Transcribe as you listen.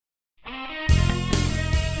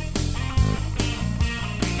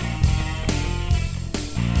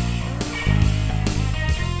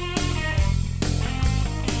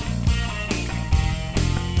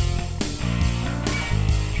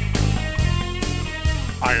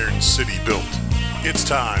city built. It's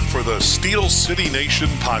time for the Steel City Nation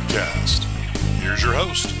podcast. Here's your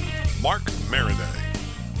host, Mark Meriday.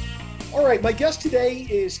 All right, my guest today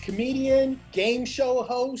is comedian, game show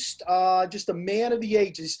host, just a man of the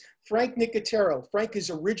ages, Frank Nicotero. Frank is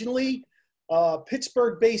originally a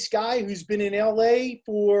Pittsburgh-based guy who's been in LA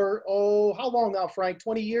for, how long now, Frank?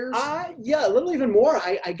 20 years? Yeah, a little even more.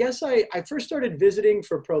 I guess I first started visiting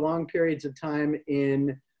for prolonged periods of time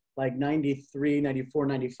in like 93, 94,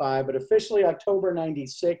 95, but officially October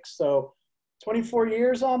 96. So 24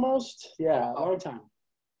 years almost. Yeah, a long time.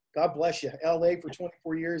 God bless you. LA for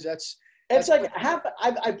 24 years. That's like half.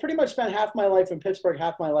 I pretty much spent half my life in Pittsburgh,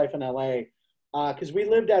 half my life in LA, because we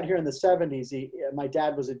lived out here in the 70s. My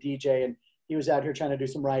dad was a DJ, and he was out here trying to do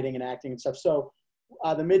some writing and acting and stuff. So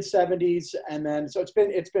the mid 70s, and then so it's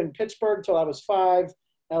been Pittsburgh till I was 5,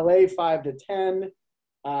 LA 5 to 10,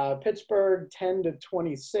 Pittsburgh 10 to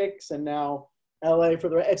 26, and now LA for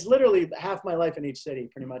the rest. It's literally half my life in each city,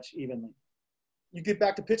 pretty much evenly. You get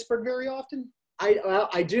back to Pittsburgh very often?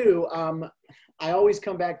 I do. I always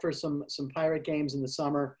come back for some Pirate games in the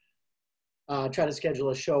summer. Try to schedule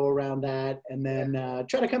a show around that, and then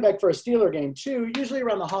try to come back for a Steeler game too. Usually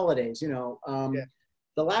around the holidays, The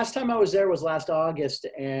last time I was there was last August,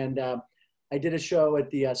 and I did a show at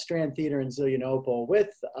the Strand Theater in Zillionople with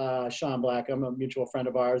Sean Black. I'm a mutual friend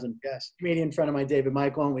of ours, and comedian friend of mine, David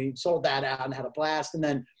Michael, and we sold that out and had a blast. And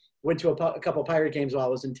then went to a couple Pirate games while I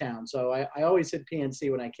was in town. So I always hit PNC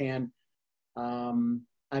when I can.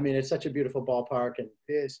 I mean, it's such a beautiful ballpark, and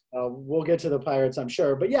it is. We'll get to the Pirates, I'm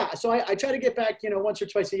sure. But yeah, so I try to get back, once or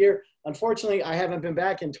twice a year. Unfortunately, I haven't been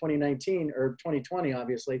back in 2019 or 2020,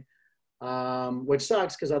 obviously, which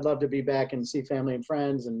sucks because I'd love to be back and see family and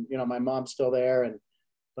friends, and my mom's still there,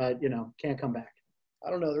 but can't come back. I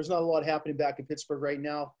don't know. There's not a lot happening back in Pittsburgh right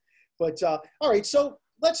now, but all right. So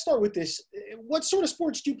let's start with this. What sort of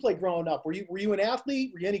sports did you play growing up? Were you an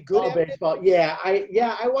athlete? Were you any good at baseball? Yeah,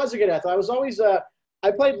 I was a good athlete. I was always I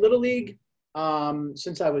played Little League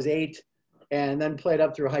since I was 8, and then played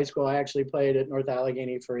up through high school. I actually played at North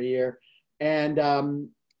Allegheny for a year. And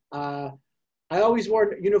I always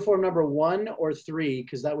wore uniform number 1 or 3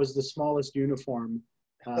 because that was the smallest uniform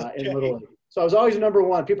in Little League. So I was always number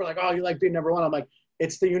 1. People are like, oh, you like being number 1? I'm like,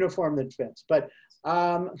 it's the uniform that fits. But,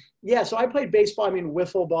 so I played baseball. I mean,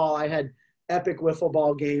 wiffle ball. I had epic wiffle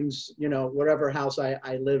ball games, whatever house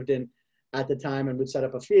I lived in at the time, and would set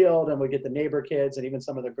up a field, and would get the neighbor kids and even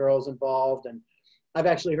some of the girls involved. And I've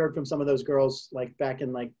actually heard from some of those girls like back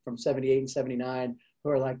in from 78 and 79 who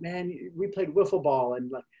are like, man, we played wiffle ball, and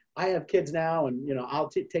like I have kids now, and I'll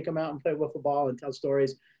take them out and play wiffle ball and tell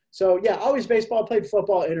stories. So yeah, always baseball. Played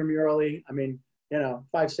football intramurally. I mean,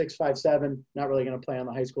 5'6", 5'7", not really going to play on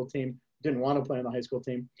the high school team. Didn't want to play on the high school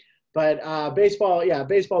team, but baseball,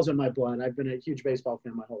 baseball's in my blood. I've been a huge baseball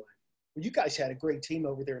fan my whole life. Well, you guys had a great team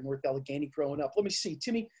over there in North Allegheny growing up. Let me see,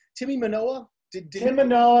 Timmy Manoa. Tim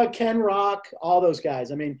Manoa, Ken Rock, all those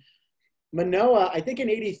guys. I mean, Manoa, I think in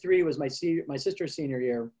 '83 was my sister's senior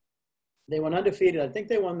year. They went undefeated. I think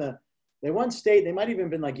they won state. They might even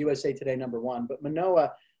been like USA Today #1. But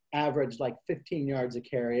Manoa averaged like 15 yards a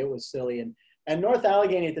carry. It was silly. And North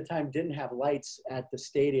Allegheny at the time didn't have lights at the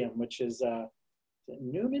stadium, which is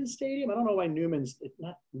Newman Stadium. I don't know why Newman's. It's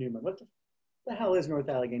not Newman. What the hell is North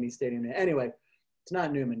Allegheny Stadium? Anyway, it's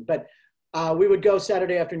not Newman. But we would go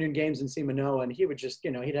Saturday afternoon games and see Manoa, and he would just,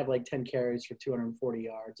 he'd have like 10 carries for 240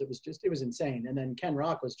 yards. It was insane. And then Ken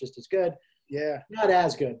Rock was just as good. Yeah. Not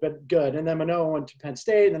as good, but good. And then Manoa went to Penn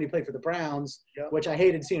State, and then he played for the Browns, which I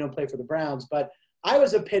hated seeing him play for the Browns. But I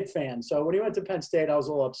was a Pitt fan, so when he went to Penn State, I was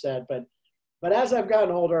a little upset. But as I've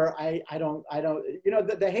gotten older, I don't,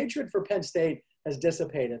 the hatred for Penn State has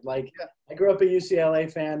dissipated. Like, I grew up a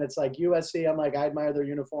UCLA fan. It's like USC. I'm like, I admire their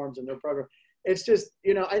uniforms and their program. It's just,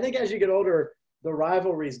 I think as you get older, the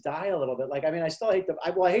rivalries die a little bit. Like, I mean, I still hate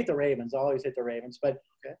I hate the Ravens. I always hate the Ravens. But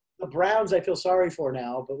the Browns I feel sorry for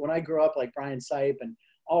now. But when I grew up, like Brian Sipe and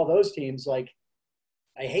all those teams, like,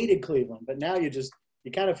 I hated Cleveland. But now you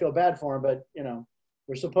kind of feel bad for them. But,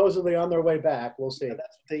 they're supposedly on their way back. We'll see. Yeah,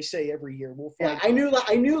 that's what they say every year. We'll find. Yeah,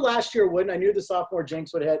 I knew last year wouldn't. I knew the sophomore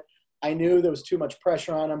jinx would hit. I knew there was too much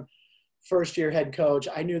pressure on him. First-year head coach.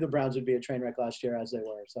 I knew the Browns would be a train wreck last year, as they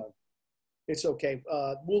were. So it's okay.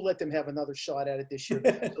 We'll let them have another shot at it this year.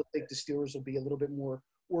 I still think the Steelers will be a little bit more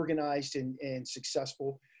organized and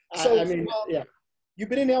successful. So, you've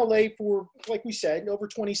been in LA for, like we said, over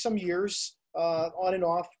 20-some years, on and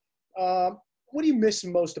off. What do you miss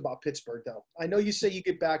most about Pittsburgh, though? I know you say you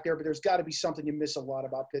get back there, but there's got to be something you miss a lot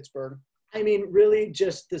about Pittsburgh. I mean, really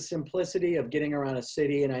just the simplicity of getting around a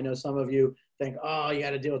city. And I know some of you think, oh, you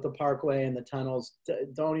got to deal with the parkway and the tunnels.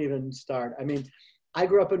 Don't even start. I mean, I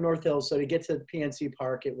grew up in North Hills, so to get to PNC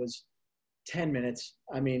Park, it was 10 minutes.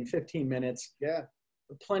 15 minutes. Yeah.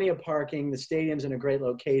 Plenty of parking. The stadium's in a great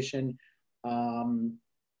location.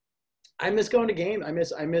 I miss going to game. I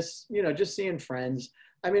miss, just seeing friends.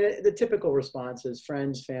 The typical responses,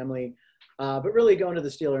 friends, family, but really going to the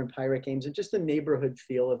Steeler and Pirate games and just the neighborhood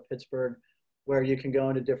feel of Pittsburgh, where you can go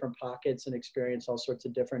into different pockets and experience all sorts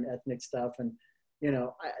of different ethnic stuff. And,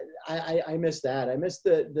 I miss that. I miss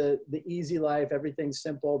the easy life. Everything's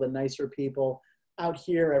simple, the nicer people. Out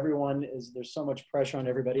here, there's so much pressure on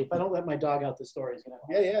everybody. If I don't let my dog out the store, he's going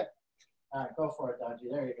to. Yeah. All right, go for it, Dodgy.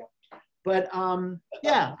 There you go. But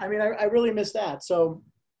yeah, I really miss that. So,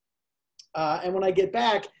 and when I get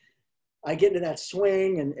back, I get into that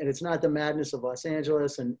swing, and it's not the madness of Los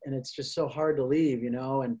Angeles, and it's just so hard to leave,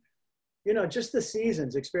 and just the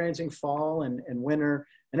seasons, experiencing fall and winter,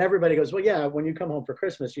 and everybody goes, well, yeah, when you come home for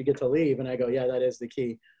Christmas, you get to leave, and I go, yeah, that is the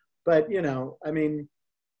key. But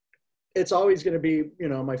it's always going to be,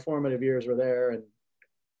 my formative years were there, and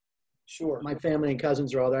sure, my family and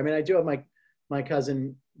cousins are all there. I do have my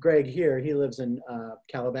cousin Greg here. He lives in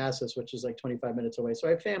Calabasas, which is like 25 minutes away. So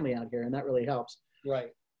I have family out here, and that really helps.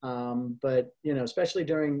 Right. But, especially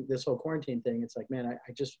during this whole quarantine thing, it's like, man,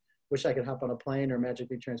 I just wish I could hop on a plane or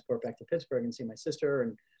magically transport back to Pittsburgh and see my sister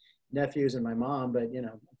and nephews and my mom. But,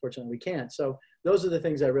 unfortunately we can't. So those are the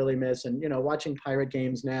things I really miss. And, watching Pirate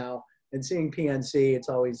games now and seeing PNC, it's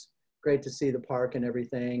always great to see the park and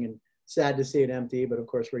everything, and sad to see it empty. But of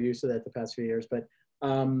course we're used to that the past few years. But,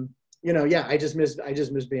 yeah, I just miss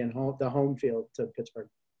being the home field to Pittsburgh.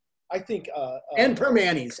 I think and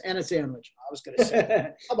Permanis and a sandwich. I was going to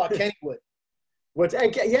say, how about Kennywood?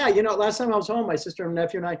 Yeah, last time I was home, my sister and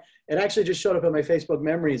nephew and I, it actually just showed up in my Facebook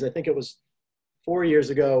memories. I think it was 4 years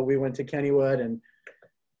ago. We went to Kennywood, and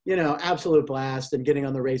absolute blast, and getting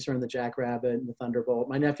on the racer and the Jackrabbit and the Thunderbolt.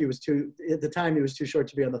 My nephew was at the time he was too short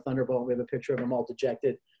to be on the Thunderbolt. We have a picture of him all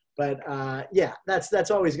dejected. But yeah, that's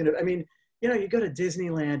always going to. You go to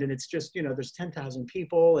Disneyland, and it's just, there's 10,000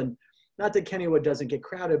 people, and not that Kennywood doesn't get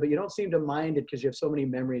crowded, but you don't seem to mind it because you have so many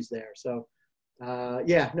memories there. So,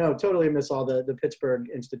 yeah, no, totally miss all the Pittsburgh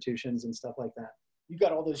institutions and stuff like that. You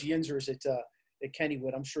got all those Yinzers at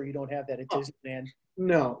Kennywood. I'm sure you don't have that at Disneyland.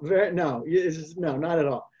 No, no, not at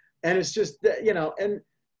all. And it's just, and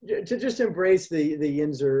to just embrace the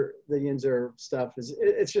Yinzer stuff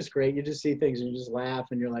it's just great. You just see things and you just laugh,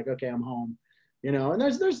 and you're like, okay, I'm home. And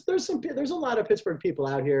there's a lot of Pittsburgh people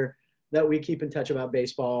out here that we keep in touch about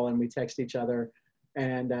baseball, and we text each other,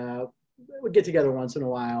 and we get together once in a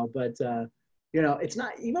while. But it's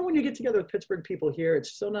not, even when you get together with Pittsburgh people here,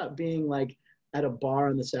 it's still not being like at a bar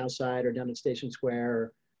on the South Side or down at Station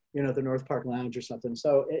Square, or the North Park Lounge or something.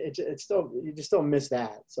 So it's still, you just don't miss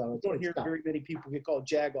that. So you don't hear very many people get called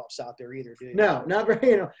Jagoffs out there either, do you? No, not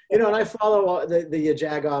very. And I follow the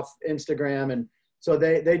Jagoff Instagram, and so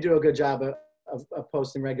they do a good job of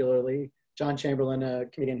posting regularly. John Chamberlain, a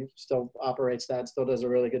comedian who still operates that, still does a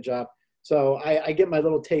really good job. So I get my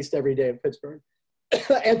little taste every day of Pittsburgh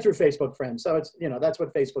and through Facebook friends. So it's, that's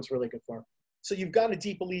what Facebook's really good for. So you've got a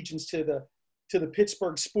deep allegiance to the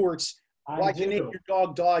Pittsburgh sports. Why'd you name your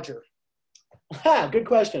dog Dodger? Good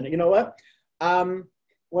question. You know what?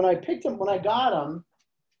 When I got him,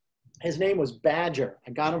 his name was Badger.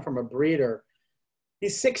 I got him from a breeder.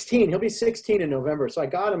 He's 16. He'll be 16 in November. So I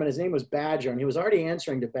got him, and his name was Badger, and he was already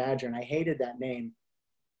answering to Badger, and I hated that name,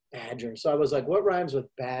 Badger. So I was like, what rhymes with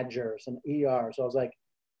Badger? It's an ER. So I was like,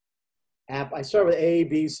 I started with A,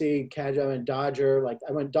 B, C, I went Dodger. Like,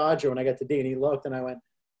 I went Dodger when I got to D, and he looked, and I went,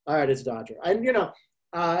 all right, it's Dodger.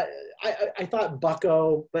 I thought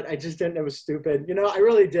Bucko, but I just didn't. It was stupid. I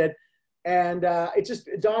really did. And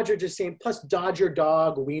Dodger just seemed, plus Dodger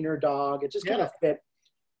dog, wiener dog. It just kind of fit.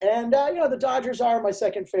 And, the Dodgers are my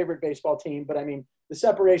second favorite baseball team. But, the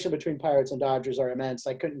separation between Pirates and Dodgers are immense.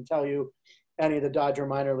 I couldn't tell you any of the Dodger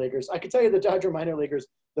minor leaguers. I could tell you the Dodger minor leaguers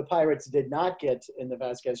the Pirates did not get in the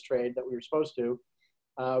Vasquez trade that we were supposed to.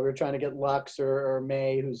 We were trying to get Lux or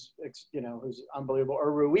May, who's unbelievable,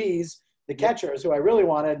 or Ruiz, the catchers, who I really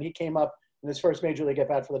wanted. And he came up in his first major league at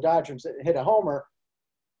bat for the Dodgers, hit a homer.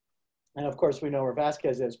 And, of course, we know where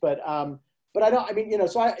Vasquez is. But I don't,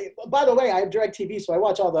 so by the way, I have DirecTV, so I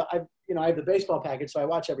watch I have the baseball package, so I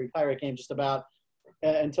watch every Pirate game just about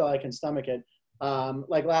until I can stomach it.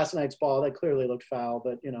 Like last night's ball, that clearly looked foul,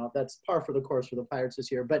 but, that's par for the course for the Pirates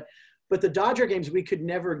this year. But the Dodger games we could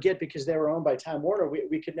never get because they were owned by Time Warner.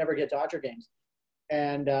 We could never get Dodger games.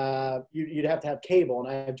 And you'd have to have cable, and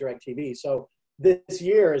I have DirecTV. So this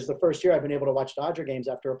year is the first year I've been able to watch Dodger games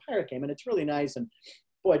after a Pirate game, and it's really nice. And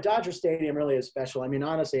boy, Dodger Stadium really is special.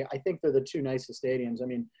 Honestly, I think they're the two nicest stadiums.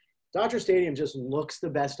 Dodger Stadium just looks the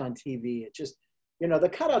best on TV. you know, the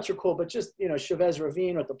cutouts are cool, but just, you know, Chavez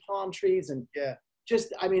Ravine with the palm trees and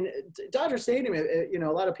just, I mean, Dodger Stadium, you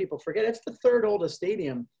know, a lot of people forget it's the third oldest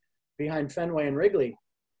stadium behind Fenway and Wrigley.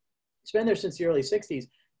 It's been there since the early 60s,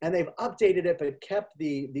 and they've updated it, but kept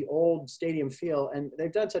the old stadium feel, and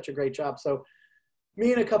they've done such a great job. So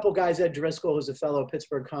me and a couple guys, Ed Driscoll, who's a fellow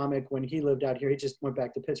Pittsburgh comic, when he lived out here, he just went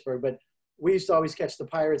back to Pittsburgh, but we used to always catch the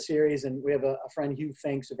Pirate series, and we have a friend, Hugh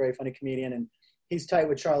Finks, a very funny comedian, and he's tight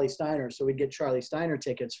with Charlie Steiner, so we'd get Charlie Steiner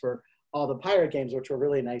tickets for all the Pirate games, which were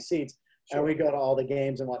really nice seats, and we go to all the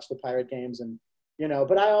games and watch the Pirate games, and, you know,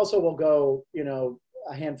 but I also will go, you know,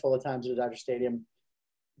 a handful of times to Dodger Stadium,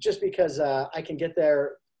 just because I can get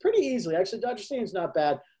there pretty easily. Actually, Dodger Stadium's not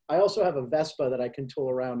bad. I also have a Vespa that I can tool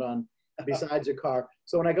around on besides a car.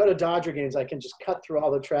 So when I go to Dodger games, I can just cut through all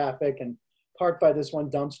the traffic and park by this one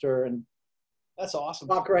dumpster and that's awesome.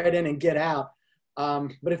 Walk right in and get out.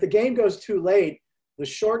 But if the game goes too late, the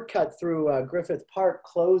shortcut through Griffith Park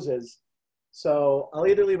closes. So I'll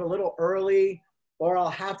either leave a little early or I'll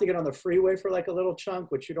have to get on the freeway for like a little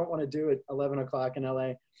chunk, which you don't want to do at 11 o'clock in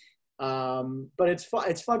LA. But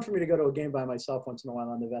it's fun for me to go to a game by myself once in a while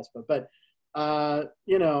on the Vespa. But,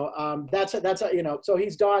 you know, that's you know, so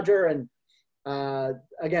he's Dodger. And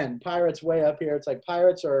again, Pirates way up here. It's like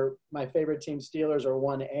Pirates are my favorite team. Steelers are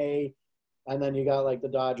 1A. And then you got like the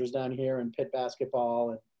Dodgers down here and Pitt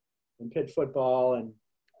basketball and Pitt football and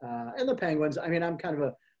the Penguins. I mean, I'm kind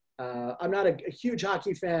of I'm not a huge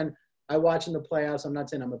hockey fan. I watch in the playoffs. I'm not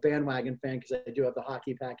saying I'm a bandwagon fan because I do have the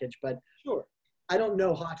hockey package, but sure. I don't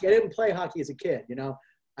know hockey. I didn't play hockey as a kid, you know.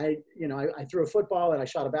 I threw a football and I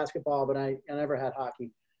shot a basketball, but I never had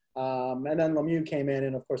hockey. And then Lemieux came in,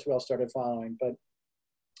 and of course we all started following.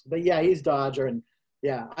 But yeah, he's Dodger, and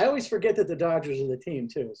yeah, I always forget that the Dodgers are the team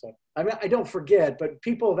too. So I mean, I don't forget, but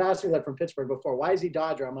people have asked me that from Pittsburgh before. Why is he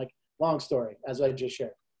Dodger? I'm like, long story, as I just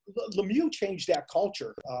shared. Lemieux changed that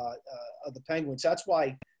culture of the Penguins. That's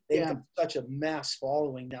why they have such a mass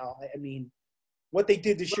following now. I mean, what they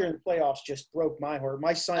did this year in the playoffs just broke my heart.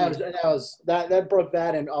 My son that broke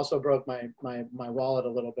that, and also broke my wallet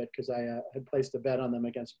a little bit because I had placed a bet on them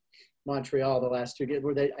against Montreal the last two games.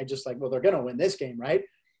 Where I just like, well, they're going to win this game, right?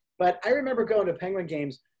 But I remember going to Penguin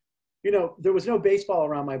games. You know, there was no baseball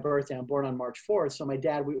around my birthday. I'm born on March 4th, so my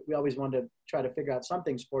dad, we always wanted to try to figure out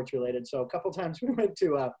something sports related. So a couple times we went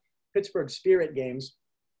to Pittsburgh Spirit games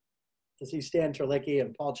to see Stan Terlicki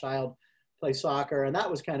and Paul Child play soccer, and that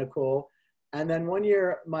was kind of cool. And then one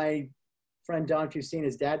year, my friend Don Fusine,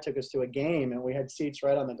 his dad, took us to a game, and we had seats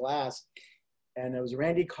right on the glass. And it was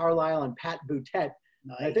Randy Carlyle and Pat Boutette.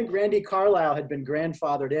 Nice. And I think Randy Carlyle had been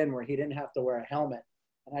grandfathered in where he didn't have to wear a helmet.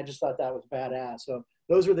 And I just thought that was badass. So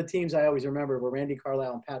those were the teams I always remember were Randy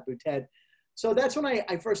Carlyle and Pat Boutette. So that's when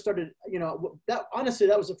I first started, you know, honestly,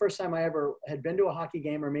 that was the first time I ever had been to a hockey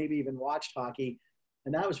game or maybe even watched hockey.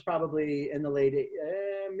 And that was probably in the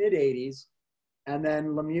mid-'80s. And then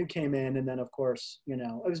Lemieux came in, and then, of course, you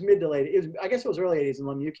know, it was mid to late. I guess it was early 80s, and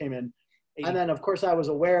Lemieux came in. And then, of course, I was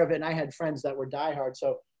aware of it, and I had friends that were diehard.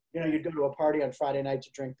 So, you know, you'd go to a party on Friday night to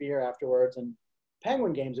drink beer afterwards, and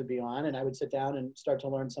Penguin games would be on, and I would sit down and start to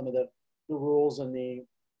learn some of the rules and the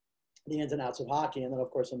ins and outs of hockey. And then, of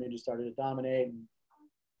course, Lemieux just started to dominate. And,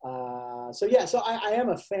 so I am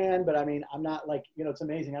a fan, but, I mean, I'm not like, you know, it's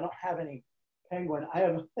amazing. I don't have any Penguin. I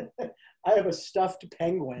have a stuffed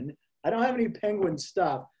penguin. I don't have any Penguin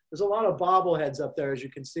stuff. There's a lot of bobbleheads up there, as you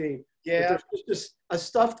can see. Yeah. Just a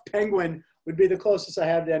stuffed penguin would be the closest I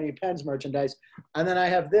have to any Pens merchandise. And then I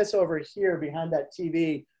have this over here behind that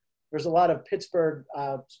TV. There's a lot of Pittsburgh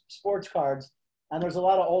sports cards, and there's a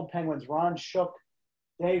lot of old Penguins. Ron Shook,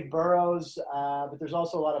 Dave Burrows, but there's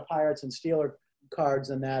also a lot of Pirates and Steeler cards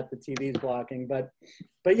and that the TV's blocking. But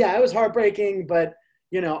yeah, it was heartbreaking, but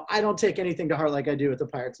you know, I don't take anything to heart like I do with the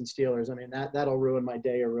Pirates and Steelers. I mean, that'll ruin my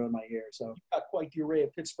day or ruin my year. So you've got quite the array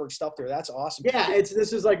of Pittsburgh stuff there. That's awesome. Yeah,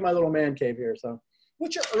 this is like my little man cave here. So,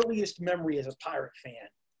 what's your earliest memory as a Pirate fan?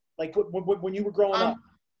 Like when you were growing up?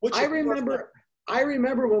 I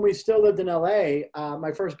remember when we still lived in LA.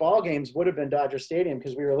 My first ball games would have been Dodger Stadium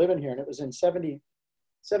because we were living here, and it was in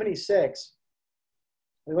 76.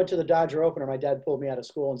 We went to the Dodger opener. My dad pulled me out of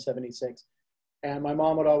school in 76. And my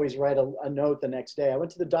mom would always write a note the next day. I went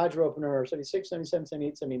to the Dodger opener 76, 77,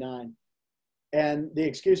 78, 79. And the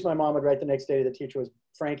excuse my mom would write the next day to the teacher was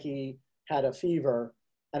Frankie had a fever.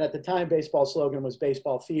 And at the time, baseball slogan was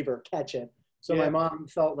baseball fever, catch it. So my mom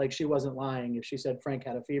felt like she wasn't lying if she said Frank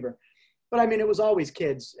had a fever. But I mean, it was always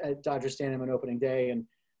kids at Dodger Stadium on opening day.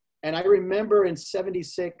 And I remember in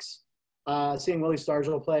 76 seeing Willie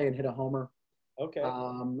Stargell play and hit a homer. Okay.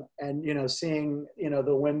 And, you know, seeing, you know,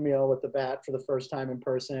 the windmill with the bat for the first time in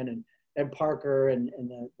person and and Parker and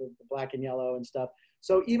the black and yellow and stuff.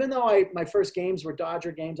 So even though my first games were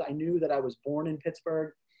Dodger games, I knew that I was born in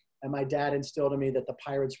Pittsburgh, and my dad instilled in me that the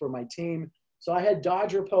Pirates were my team. So I had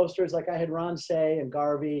Dodger posters, like I had Ron Say and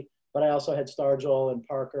Garvey, but I also had Stargell and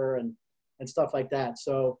Parker and stuff like that.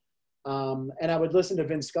 So, and I would listen to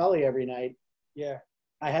Vin Scully every night. Yeah.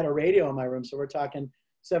 I had a radio in my room. So we're talking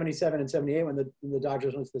 77 and 78 when the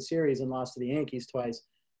Dodgers went to the series and lost to the Yankees twice.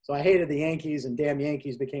 So I hated the Yankees, and Damn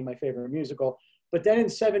Yankees became my favorite musical. But then in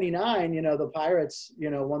 79, the Pirates,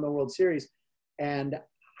 won the World Series. And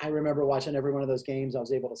I remember watching every one of those games. I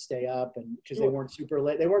was able to stay up, and because they weren't super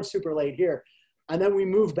late. They weren't super late here. And then we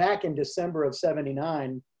moved back in December of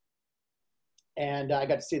 79. And I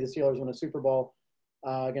got to see the Steelers win a Super Bowl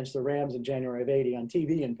against the Rams in January of 80 on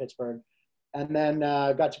TV in Pittsburgh. And then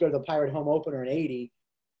got to go to the Pirate home opener in 80.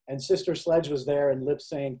 And Sister Sledge was there and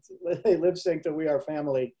lip-synced. They lip-synced to We Are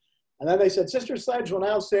Family. And then they said, Sister Sledge will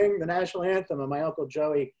now sing the national anthem. And my Uncle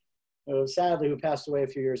Joey, who passed away a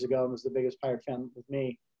few years ago and was the biggest Pirate fan with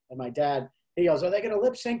me and my dad, he goes, are they going to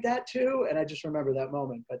lip-sync that too? And I just remember that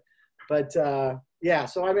moment. But yeah,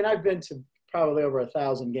 so I mean, I've been to probably over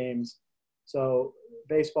 1,000 games. So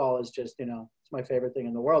baseball is just, it's my favorite thing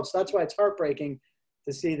in the world. So that's why it's heartbreaking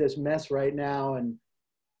to see this mess right now. And,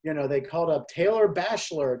 they called up Taylor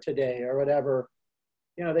Batchelor today or whatever.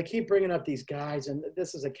 They keep bringing up these guys, and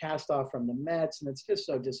this is a cast off from the Mets, and it's just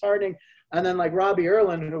so disheartening. And then like Robbie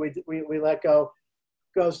Erlin, who we let go,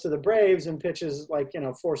 goes to the Braves and pitches 4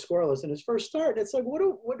 scoreless in his first start. It's like,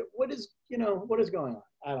 what is going on?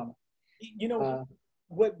 I don't know.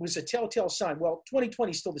 What was a telltale sign? Well, 2020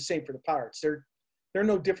 is still the same for the Pirates. They're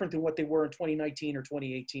no different than what they were in 2019 or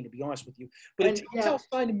 2018, to be honest with you. But a telltale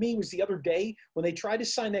sign to me was the other day when they tried to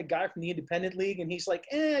sign that guy from the Independent League, and he's like,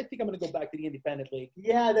 I think I'm going to go back to the Independent League.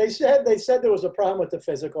 Yeah, they said there was a problem with the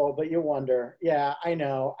physical, but you wonder. Yeah, I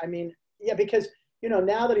know. I mean, yeah, because,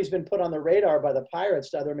 now that he's been put on the radar by the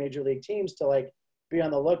Pirates to other major league teams to, be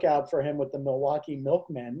on the lookout for him with the Milwaukee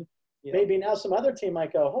Milkmen, maybe now some other team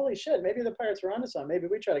might go, holy shit, maybe the Pirates are onto something. Maybe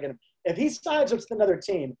we try to get him. If he signs with another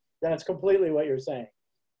team, then it's completely what you're saying,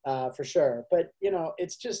 for sure. But,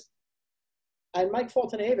 it's just – and Mike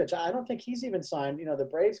Foltynewicz, I don't think he's even signed. The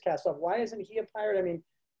Braves cast off. Why isn't he a Pirate? I mean,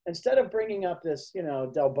 instead of bringing up this,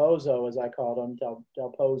 Del Bozo, as I called him,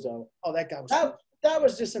 Del Pozo. Oh, that guy was – that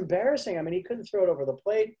was just embarrassing. I mean, he couldn't throw it over the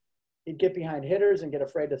plate. He'd get behind hitters and get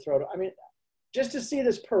afraid to throw it. I mean, just to see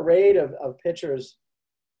this parade of pitchers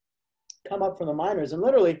come up from the minors. And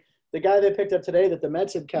literally, the guy they picked up today that the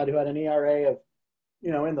Mets had cut, who had an ERA of,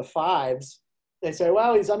 in the 5s, they say,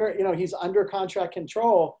 well, he's under contract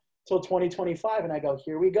control till 2025. And I go,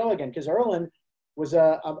 here we go again. Because Erlin was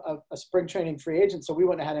a spring training free agent, so we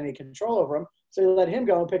wouldn't have had any control over him. So they let him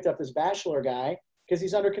go and picked up this Batchelor guy because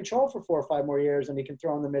he's under control for 4 or 5 more years, and he can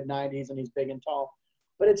throw in the mid-90s, and he's big and tall.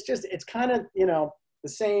 But it's kind of, the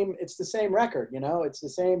same record, it's the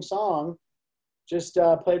same song, just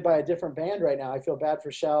played by a different band right now. I feel bad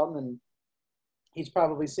for Shelton, and he's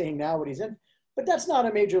probably seeing now what he's in. But that's not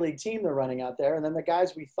a major league team they're running out there. And then the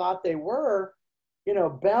guys we thought they were,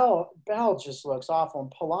 Bell just looks awful.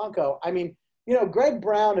 And Polanco, I mean, Greg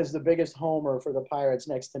Brown is the biggest homer for the Pirates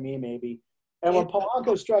next to me, maybe. And when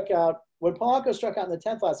Polanco struck out in the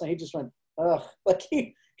 10th last night, he just went, ugh. Like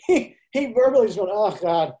he verbally just went, oh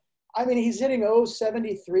God. I mean, he's hitting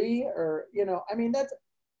 0.73 or, I mean,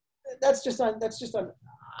 that's just I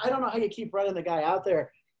don't know how you keep running the guy out there,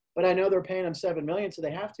 but I know they're paying him $7 million, so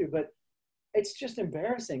they have to, but it's just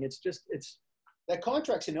embarrassing. It's that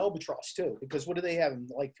contract's in albatross too, because what do they have in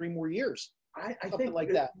 3 more years? I Something think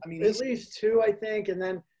like that. I mean, at least 2, I think. And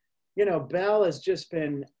then, Bell has just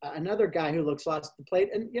been another guy who looks lost at the plate.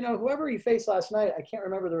 And, whoever he faced last night, I can't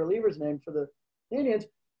remember the reliever's name for the Indians.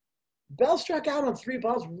 Bell struck out on 3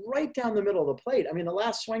 balls right down the middle of the plate. I mean, the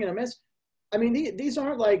last swing and a miss. I mean, these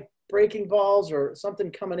aren't like breaking balls or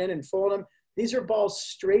something coming in and folding them. These are balls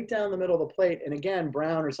straight down the middle of the plate. And again,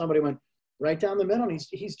 Brown or somebody went right down the middle, and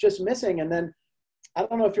he's just missing. And then I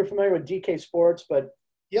don't know if you're familiar with DK Sports, but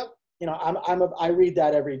yep, I read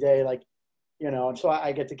that every day, and so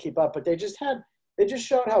I get to keep up. But they just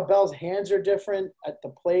showed how Bell's hands are different at the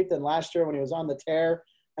plate than last year when he was on the tear.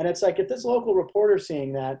 And it's like, if this local reporter's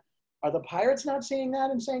seeing that, are the Pirates not seeing that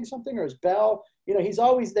and saying something? Or is Bell, he's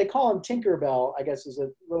always, they call him Tinker Bell, I guess is a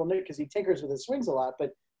little nick because he tinkers with his swings a lot. But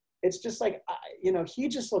it's just like, he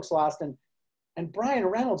just looks lost. And Brian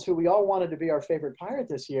Reynolds, who we all wanted to be our favorite Pirate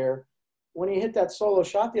this year, when he hit that solo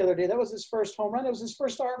shot the other day, that was his first home run. It was his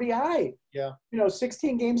first RBI. Yeah.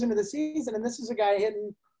 16 games into the season, and this is a guy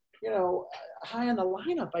hitting, high on the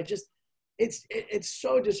lineup. It's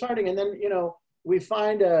so disheartening. And then, we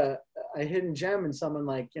find a hidden gem in someone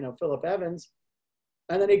like, Phillip Evans,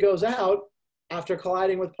 and then he goes out after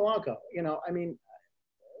colliding with Polanco. I mean,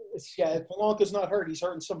 if Polanco's not hurt, he's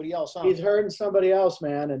hurting somebody else, huh? He's hurting somebody else,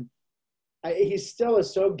 man. And he still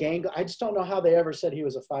is so gangly. I just don't know how they ever said he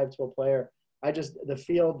was a 5-tool player. The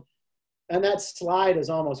field, and that slide is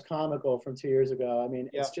almost comical from 2 years ago. I mean,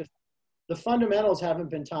 it's just, the fundamentals haven't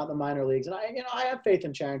been taught in the minor leagues. And I have faith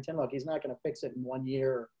in Charrington. Look, he's not going to fix it in 1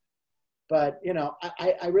 year. But,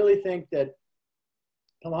 I really think that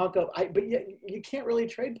Polanco, but you can't really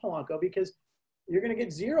trade Polanco because you're going to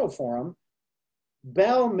get zero for him.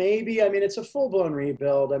 Bell, maybe. I mean, it's a full-blown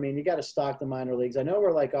rebuild. I mean, you got to stock the minor leagues. I know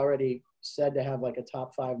we're already said to have a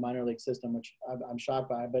top 5 minor league system, which I'm shocked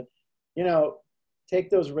by. But, take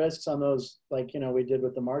those risks on those, we did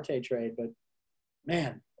with the Marte trade. But,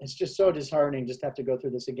 man, it's just so disheartening just to have to go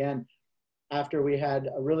through this again after we had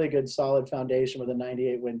a really good, solid foundation with a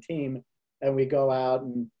 98-win team, and we go out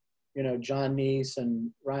and, John Neese and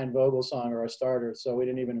Ryan Vogelsong are our starters, so we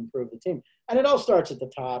didn't even improve the team. And it all starts at the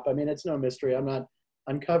top. I mean, it's no mystery. I'm not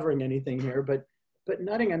uncovering anything here, but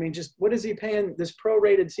Nutting, I mean, just what is he paying this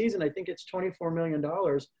prorated season? I think it's $24 million,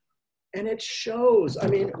 and it shows. I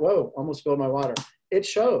mean, whoa, almost spilled my water. It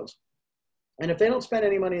shows. And if they don't spend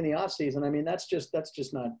any money in the offseason, I mean, that's just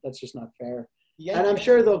not fair. And I'm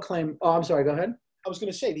sure they'll claim. Oh, I'm sorry. Go ahead. I was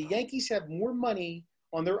going to say the Yankees have more money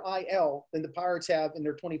on their IL than the Pirates have in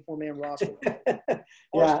their 24-man roster.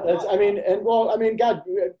 God,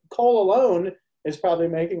 Cole alone is probably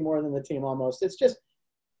making more than the team almost. It's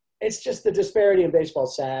just the disparity in baseball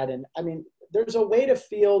is sad. And, I mean, there's a way to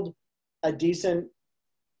field a decent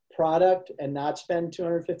product and not spend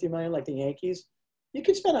 $250 million like the Yankees. You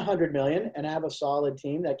could spend $100 million and have a solid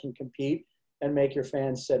team that can compete and make your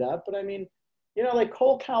fans sit up. But, I mean, like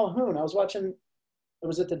Cole Calhoun, I was watching – it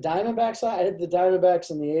was at the Diamondbacks. I had the Diamondbacks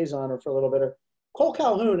and the A's on her for a little bit. Cole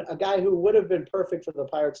Calhoun, a guy who would have been perfect for the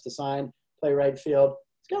Pirates to sign, play right field.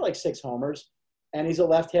 He's got 6 homers, and he's a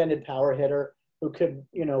left-handed power hitter who could,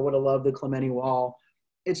 would have loved the Clemente wall.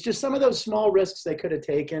 It's just some of those small risks they could have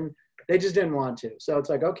taken. They just didn't want to. So it's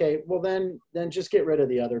like, okay, well then just get rid of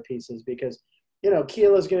the other pieces because,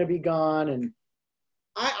 Keela's going to be gone. And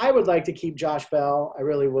I would like to keep Josh Bell. I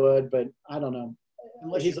really would, but I don't know.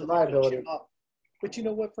 He's a liability. But you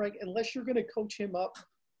know what, Frank? Unless you're going to coach him up,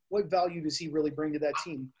 what value does he really bring to that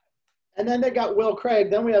team? And then they got Will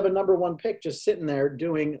Craig. Then we have a number 1 pick just sitting there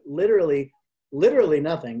doing literally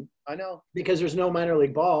nothing. I know. Because there's no minor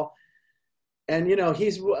league ball. And,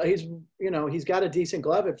 he's got a decent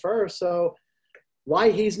glove at first. So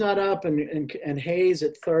why he's not up and Hayes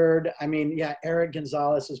at third. I mean, yeah, Eric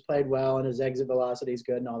Gonzalez has played well and his exit velocity is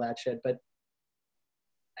good and all that shit. But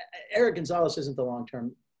Eric Gonzalez isn't the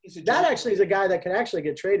long-term. That actually is a guy that could actually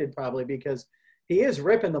get traded probably because he is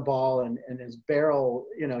ripping the ball and his barrel,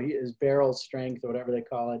 his barrel strength or whatever they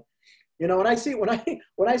call it. When I see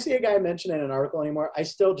a guy mentioned in an article anymore, I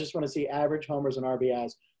still just want to see average homers and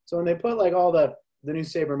RBIs. So when they put all the new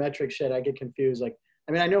sabermetric shit, I get confused.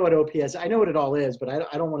 I know what OPS, I know what it all is, but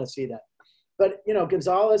I don't want to see that. But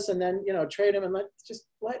Gonzalez and then trade him and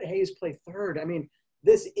let Hayes play third. I mean,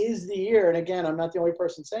 this is the year, and again, I'm not the only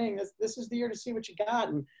person saying this. This is the year to see what you got,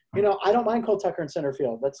 and I don't mind Cole Tucker in center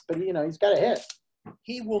field. But he's got to hit.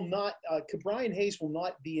 He will not. Brian Hayes will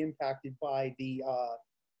not be impacted by the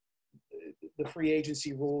free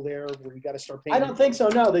agency rule there, where you got to start paying. I don't think so.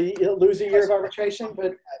 No, he'll lose a year of arbitration,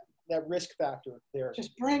 but that risk factor there.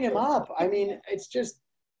 Just bring him up. I mean, it's just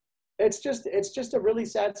a really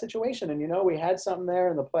sad situation, and we had something there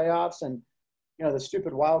in the playoffs, and the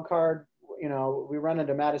stupid wild card. We run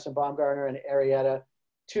into Madison Baumgartner and Arrieta,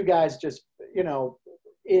 2 guys just,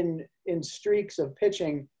 in streaks of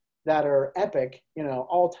pitching that are epic,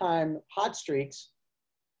 all-time hot streaks.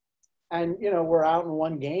 And, we're out in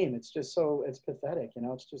 1 game. It's just it's pathetic,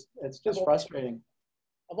 it's just frustrating.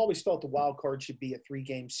 I've always felt the wild card should be a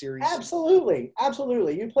 3-game series. Absolutely.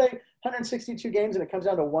 Absolutely. You play 162 games and it comes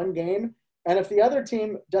down to 1 game. And if the other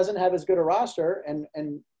team doesn't have as good a roster, and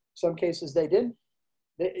in some cases they did,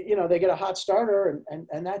 they get a hot starter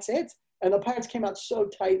and that's it. And the Pirates came out so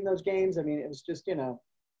tight in those games. I mean, it was just,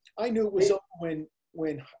 I knew it was over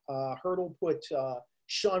when Hurdle put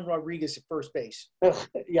Sean Rodriguez at first base.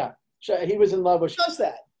 Yeah. He was in love with – Who does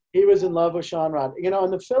that? He was in love with Sean Rod.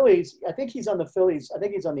 And the Phillies, I think he's on the Phillies. I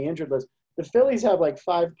think he's on the injured list. The Phillies have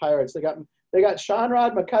 5 Pirates. They got Sean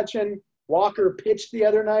Rod, McCutchen, Walker pitched the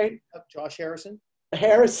other night. Josh Harrison. I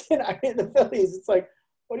mean, the Phillies, it's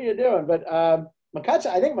what are you doing? But McCutchen,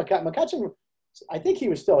 I think McCutchen, I think he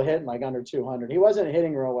was still hitting under 200. He wasn't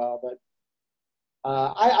hitting real well, but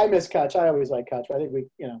I miss Kutch. I always like Kutch. I think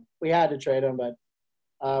we had to trade him, but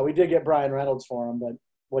We did get Brian Reynolds for him, but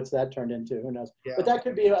what's that turned into? Who knows? Yeah. But that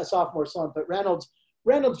could be a sophomore slump. But Reynolds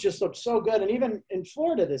just looked so good. And even in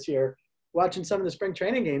Florida this year, watching some of the spring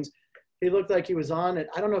training games, he looked like he was on it.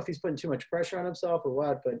 I don't know if he's putting too much pressure on himself or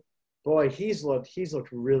what, but boy, he's looked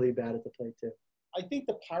really bad at the plate too. I think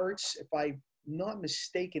the Pirates, if I'm not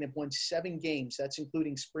mistaken, have won 7 games. That's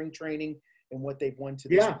including spring training and what they've won to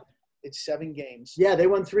this point. It's 7 games. Yeah, they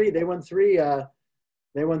won 3. They won 3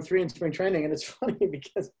 in spring training. And it's funny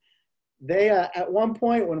because they at one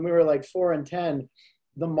point when we were like 4-10,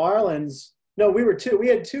 the Marlins, no, we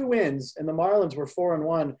had 2 wins and the Marlins were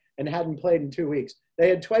 4-1 and hadn't played in 2 weeks. They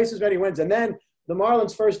had twice as many wins. And then the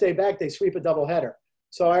Marlins first day back, they sweep a doubleheader.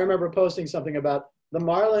 So I remember posting something about the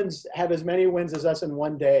Marlins have as many wins as us in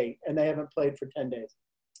one day, and they haven't played for 10 days.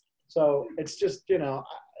 So it's just,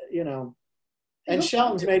 and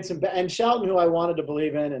Shelton's made some, and Shelton, who I wanted to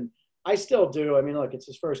believe in, and I still do. I mean, look, it's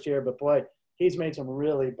his first year, but boy, he's made some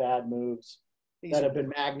really bad moves that have been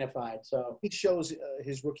magnified. So he shows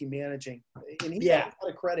his rookie managing, and he got a ton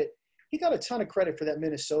of credit. He got a ton of credit for that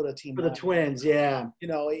Minnesota team. For the Twins, yeah.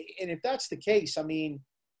 And if that's the case, I mean,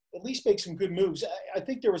 at least make some good moves. I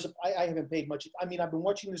think there was I haven't paid much. I mean, I've been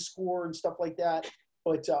watching the score and stuff like that,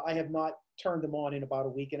 but I have not turned them on in about a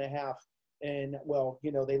week and a half. And, well,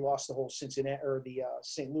 they lost the whole Cincinnati or the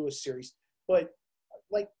St. Louis series. But,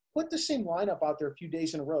 like, put the same lineup out there a few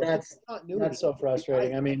days in a row. That's so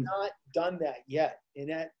frustrating. I mean, not done that yet. And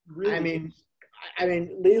that really I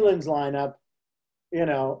mean, Leland's lineup, you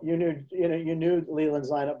knew Leland's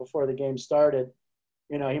lineup before the game started.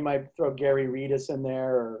 He might throw Gary Reedus in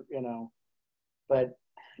there or, but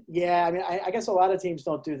yeah, I mean, I guess a lot of teams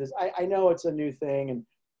don't do this. I know it's a new thing.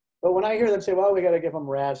 But when I hear them say, well, we got to give them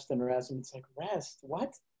rest, and it's like, rest?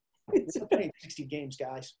 What? You're playing 60 games,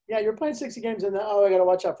 guys. Yeah, you're playing 60 games, and then, I got to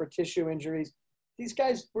watch out for tissue injuries. These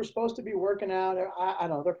guys were supposed to be working out. I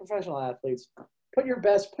don't know. They're professional athletes. Put your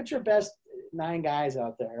best 9 guys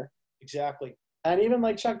out there. Exactly. And even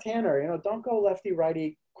like Chuck Tanner, don't go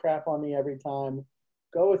lefty-righty crap on me every time.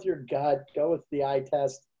 Go with your gut. Go with the eye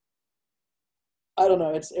test. I don't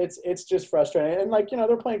know. It's just frustrating. And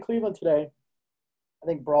they're playing Cleveland today. I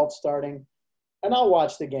think Brault's starting, and I'll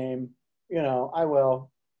watch the game. I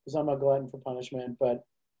will because I'm a glutton for punishment. But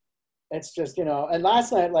it's just And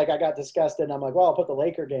last night, I got disgusted, and I'm like, well, I'll put the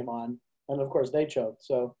Laker game on, and of course they choked.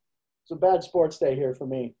 So it's a bad sports day here for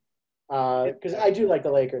me because I do like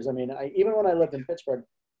the Lakers. I mean, even when I lived in Pittsburgh,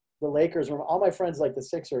 the Lakers were all my friends like the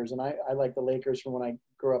Sixers, and I like the Lakers from when I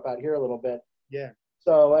grew up out here a little bit. Yeah.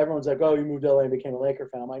 So everyone's like, oh, you moved to LA and became a Laker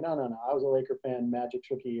fan. I'm like, no. I was a Laker fan, Magic's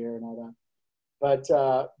rookie year and all that. But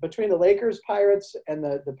between the Lakers, Pirates, and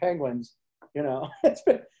the Penguins, it's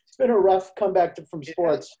been a rough comeback from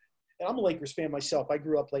sports. And I'm a Lakers fan myself. I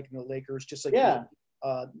grew up liking the Lakers, just like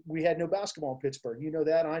we had no basketball in Pittsburgh. You know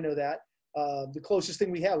that. I know that. The closest thing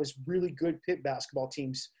we have is really good pit basketball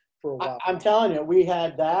teams for a while. I'm telling you, we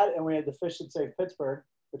had that, and we had the Fish That Saved Pittsburgh,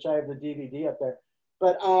 which I have the DVD up there.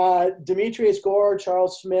 But Demetrius Gore,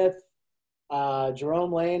 Charles Smith,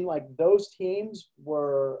 Jerome Lane, those teams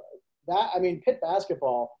were – pit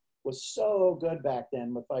basketball was so good back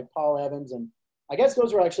then with Paul Evans, and I guess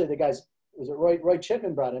those were actually the guys. Was it Roy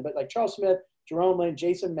Chipman brought in? But Charles Smith, Jerome Lane,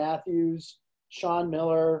 Jason Matthews, Sean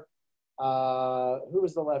Miller. Who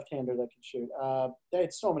was the left-hander that could shoot? They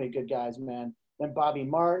had so many good guys, man. Then Bobby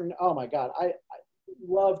Martin. Oh my God, I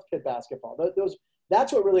loved pit basketball.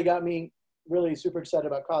 That's what really got me really super excited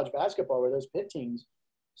about college basketball. Were those pit teams?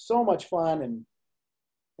 So much fun, and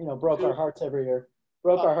broke our hearts every year.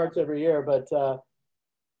 But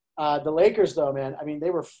the Lakers, though, man, I mean, they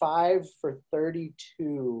were 5 for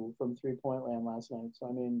 32 from three-point land last night. So,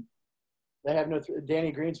 I mean, they have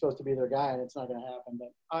Danny Green's supposed to be their guy, and it's not going to happen.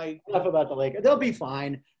 But enough about the Lakers. They'll be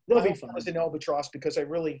fine. They'll be fine. I was an albatross because I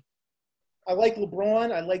like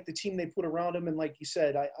LeBron. I like the team they put around him. And like you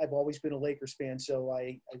said, I've always been a Lakers fan, so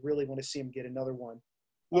I really want to see him get another one.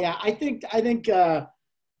 Yeah, I think it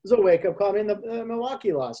was a wake-up call. I mean, the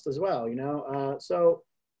Milwaukee lost as well, So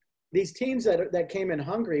these teams that came in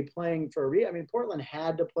hungry playing for Portland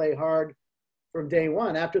had to play hard from day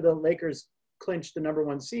one. After the Lakers clinched the number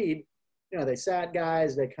 1 seed, they sat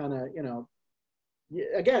guys. They kind of,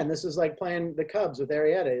 again, this is like playing the Cubs with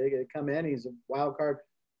Arrieta. They come in. He's a wild card.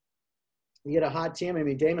 You get a hot team. I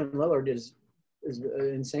mean, Damon Lillard is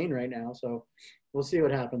insane right now. So we'll see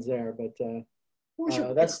what happens there. But who was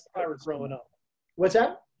your Pirate growing up? What's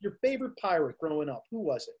that? Your favorite Pirate growing up? Who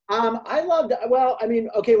was it? I loved. Well, I mean,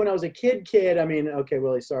 okay, when I was a kid,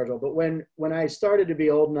 Willie Stargell. But when I started to be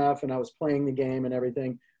old enough and I was playing the game and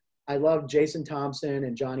everything, I loved Jason Thompson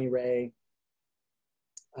and Johnny Ray.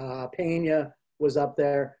 Pena was up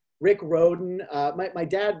there. Rick Rhoden. My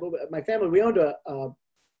dad, my family, we owned a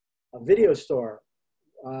video store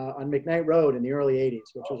on McKnight Road in the early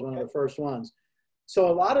 80s, which was one of the first ones. So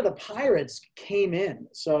a lot of the Pirates came in.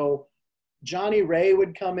 So Johnny Ray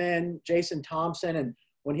would come in, Jason Thompson, and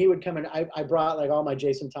when he would come in, I brought like all my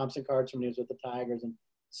Jason Thompson cards from when he was with the Tigers and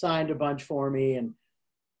signed a bunch for me. And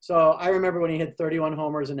so I remember when he hit 31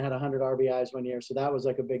 homers and had 100 RBIs one year. So that was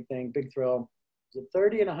like a big thing, big thrill. Was it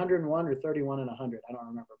 30 and 101 or 31 and 100? I don't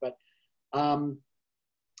remember. But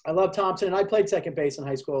I love Thompson. And I played second base in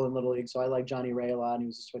high school and Little League. So I like Johnny Ray a lot. And he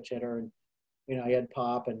was a switch hitter. And, you know, he had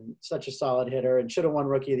pop and such a solid hitter and should have won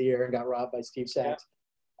Rookie of the Year and got robbed by Steve Sachs.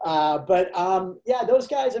 Yeah, those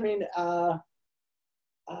guys, I mean,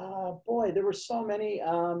 boy, there were so many.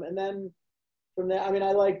 And then from there, I mean,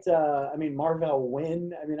 I liked, Marvell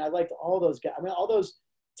Wynn. I mean, I liked all those guys. I mean, all those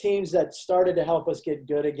teams that started to help us get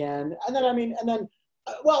good again. And then,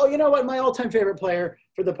 well, you know what? My all-time favorite player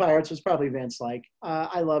for the Pirates was probably Vince Lake.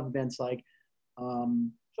 I loved Vince Lake.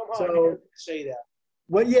 So say that.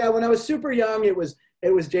 Well, yeah, when I was super young, it was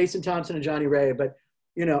Jason Thompson and Johnny Ray, but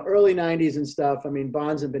you know, early 90s and stuff. I mean,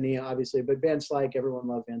 Bonds and Bonilla, obviously, but Vince Lake, everyone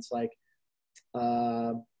loved Vince Lake.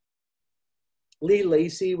 Lee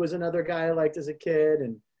Lacy was another guy I liked as a kid.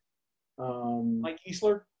 And Mike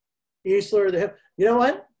Easler? You know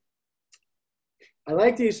what? I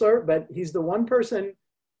liked Easler, but he's the one person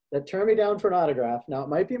that turned me down for an autograph. Now, it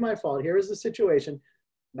might be my fault. Here is the situation.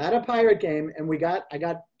 I'm at a Pirate game, and I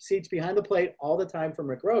got seats behind the plate all the time from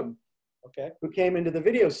Rick Rhoden, who came into the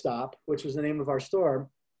video stop, which was the name of our store.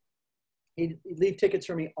 He'd leave tickets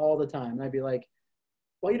for me all the time. And I'd be like,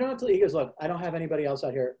 well, you don't have to leave. He goes, look, I don't have anybody else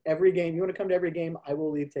out here. Every game, you want to come to every game, I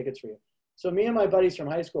will leave tickets for you. So me and my buddies from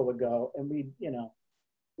high school would go, and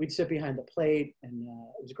we'd sit behind the plate, and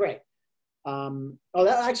it was great.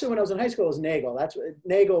 Actually, when I was in high school, it was Nagel.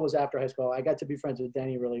 Nagel was after high school. I got to be friends with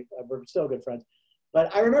Denny, really. We're still good friends.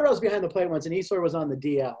 But I remember I was behind the plate once, and Easler was on the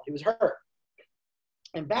DL. He was hurt.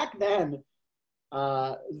 And back then, it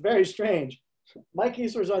was very strange. Mike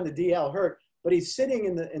Easler's on the DL hurt, but he's sitting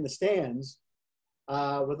in the stands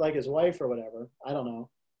with like his wife or whatever. I don't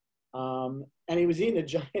know. And he was eating a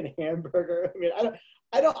giant hamburger. I mean,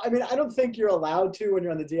 I don't think you're allowed to, when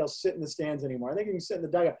you're on the DL, sit in the stands anymore. I think you can sit in the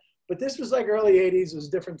dugout. But this was like early 80s. It was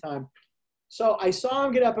a different time. So I saw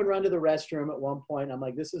him get up and run to the restroom at one point. I'm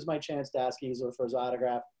like, this is my chance to ask Easler for his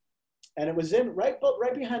autograph. And it was right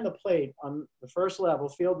behind the plate on the first level,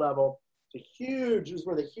 field level. It was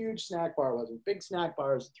where the huge snack bar was. Big snack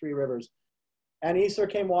bars, Three Rivers. And Easler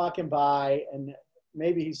came walking by, and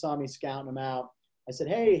maybe he saw me scouting him out. I said,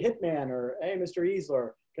 hey, Hitman, or hey, Mr.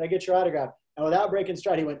 Easler, can I get your autograph? And without breaking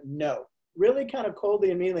stride, he went, no. Really kind of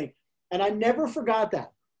coldly and meanly. And I never forgot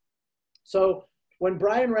that. So when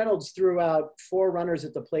Brian Reynolds threw out 4 runners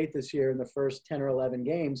at the plate this year in the first 10 or 11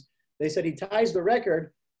 games, they said he ties the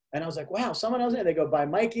record. And I was like, wow, someone else. And they go, by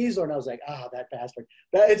Mike Easler. And I was like, that bastard.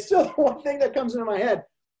 But it's still the one thing that comes into my head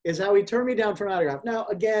is how he turned me down for an autograph. Now,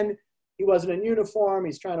 again, he wasn't in uniform.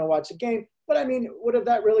 He's trying to watch a game. But, I mean, would have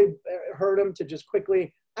that really hurt him to just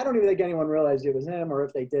quickly – I don't even think anyone realized it was him, or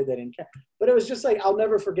if they did, they didn't care. But it was just like, I'll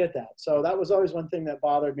never forget that. So that was always one thing that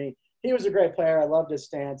bothered me. He was a great player. I loved his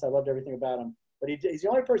stance. I loved everything about him. But he's the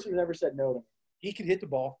only person who never said no to me. He could hit the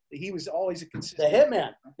ball. He was always a consistent. The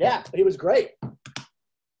hitman. Yeah, he was great.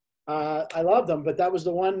 I loved him, but that was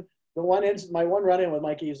my one run-in with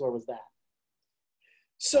Mike Easler was that.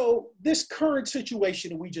 So this current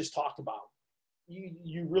situation that we just talked about,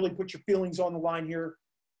 you really put your feelings on the line here.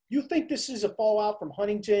 You think this is a fallout from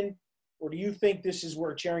Huntington, or do you think this is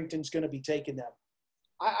where Charrington's going to be taking them?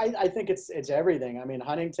 I think it's everything. I mean,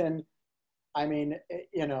 Huntington, the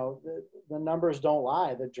numbers don't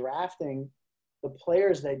lie. The drafting, the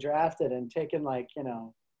players they drafted and taken,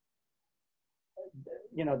 the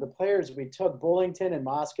players we took, Bullington and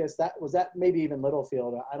Moskis, that maybe even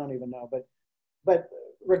Littlefield, I don't even know. But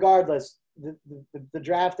regardless, the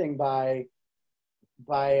drafting by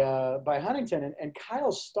Huntington and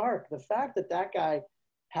Kyle Stark, the fact that guy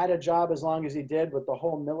had a job as long as he did with the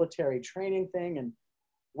whole military training thing and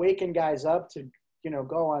waking guys up to,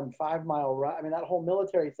 go on 5-mile run. I mean, that whole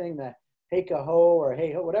military thing, the hey-ka-ho or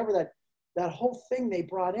hey-ho, whatever that whole thing they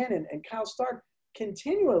brought in. And Kyle Stark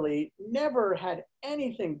continually never had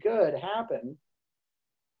anything good happen.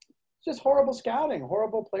 Just horrible scouting,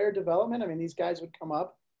 horrible player development. I mean, these guys would come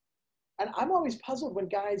up. And I'm always puzzled when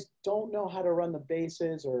guys don't know how to run the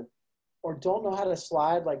bases or don't know how to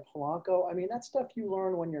slide like Polanco. I mean, that's stuff you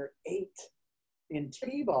learn when you're 8 in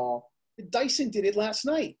T-ball. Dyson did it last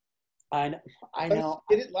night. I know.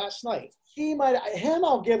 Did it last night.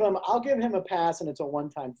 I'll give him a pass, and it's a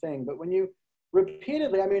one-time thing. But when you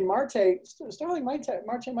repeatedly. I mean, Starling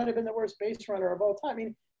Marte might have been the worst base runner of all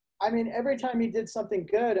time. I mean, every time he did something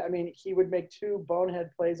good, I mean, he would make 2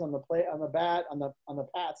 bonehead plays on the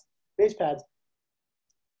base pads.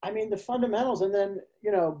 I mean, the fundamentals, and then,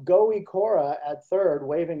 Goey Cora at third,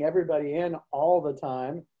 waving everybody in all the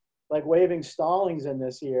time, like waving Stallings in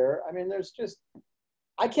this year. I mean,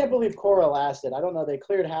 I can't believe Cora lasted. I don't know. They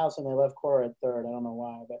cleared house and they left Cora at third. I don't know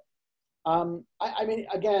why, but I mean,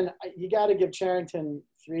 again, you got to give Cherington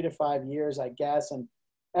 3 to 5 years, I guess. And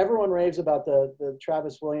everyone raves about the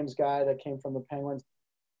Travis Williams guy that came from the Penguins.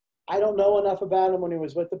 I don't know enough about him when he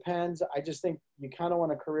was with the Pens. I just think you kind of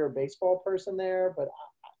want a career baseball person there, but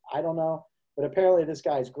I don't know. But apparently this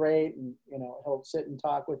guy's great, and, he'll sit and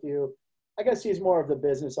talk with you. I guess he's more of the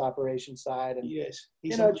business operation side. And, he is.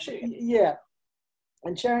 Yeah.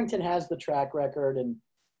 And Cherington has the track record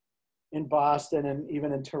in Boston and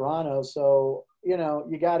even in Toronto. So, you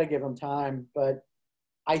got to give him time. But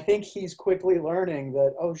I think he's quickly learning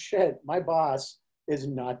that, oh, shit, my boss is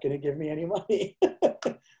not going to give me any money.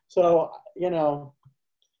 So,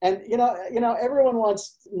 everyone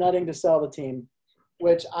wants Nutting to sell the team,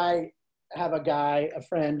 which I have a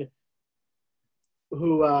friend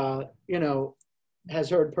who, has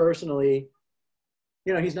heard personally,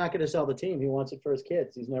 he's not going to sell the team. He wants it for his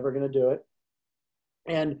kids. He's never going to do it.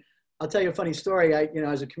 And I'll tell you a funny story.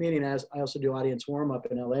 As a comedian, I also do audience warm-up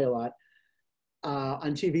in LA a lot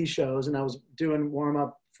on TV shows. And I was doing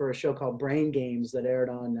warm-up for a show called Brain Games that aired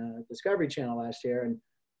on Discovery Channel last year. And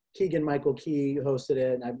Keegan-Michael Key hosted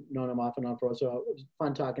it. And I've known him off and on for, so it was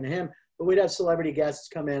fun talking to him. But we'd have celebrity guests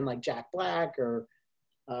come in like Jack Black or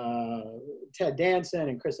Ted Danson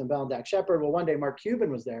and Kristen Bell and Dak Shepard. Well, one day Mark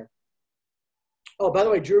Cuban was there. Oh, by the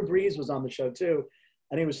way, Drew Brees was on the show too.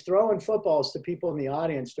 And he was throwing footballs to people in the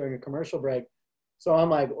audience during a commercial break. So I'm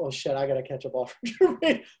like, oh, shit, I got to catch a ball from Drew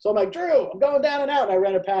Brees. So I'm like, Drew, I'm going down and out. And I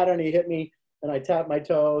ran a pattern. He hit me, and I tapped my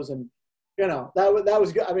toes. And, that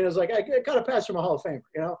was good. I mean, it was like, I got a pass from a Hall of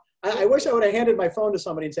Famer, I wish I would have handed my phone to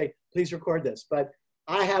somebody and say, please record this. But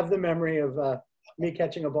I have the memory of me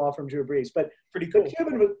catching a ball from Drew Brees. But pretty cool.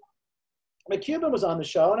 Cuban was on the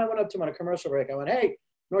show, and I went up to him on a commercial break. I went, hey,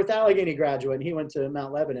 North Allegheny graduate, and he went to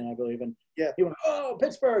Mount Lebanon, I believe. And he went, oh,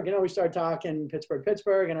 Pittsburgh. We started talking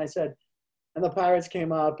Pittsburgh. And I said, and the Pirates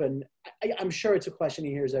came up, and I'm sure it's a question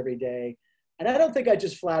he hears every day. And I don't think I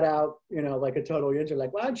just flat out, like a total injury,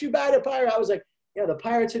 like, why don't you buy the Pirate? I was like, the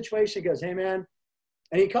Pirate situation. He goes, hey, man.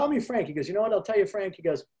 And he called me Frank. He goes, you know what? I'll tell you, Frank. He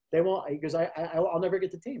goes, they won't. He goes, I'll never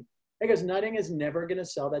get the team. He goes, Nutting is never going to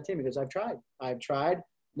sell that team. He goes, I've tried.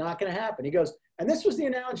 Not going to happen. He goes, and this was the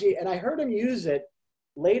analogy, and I heard him use it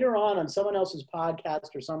later on someone else's podcast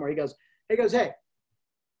or somewhere. He goes, hey,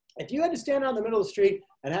 if you had to stand out in the middle of the street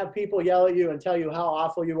and have people yell at you and tell you how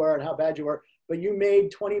awful you were and how bad you were, but you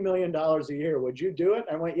made $20 million a year, would you do it?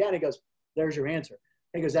 I went, yeah. And he goes, there's your answer.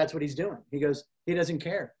 He goes, that's what he's doing. He goes, he doesn't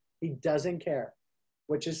care. He doesn't care,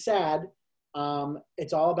 which is sad.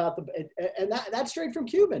 It's all about and that's straight from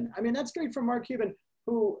Cuban. I mean, that's straight from Mark Cuban,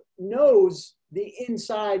 who knows the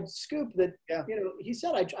inside scoop that, he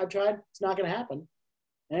said, I've tried. It's not going to happen.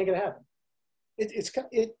 It ain't going to happen.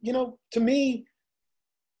 To me,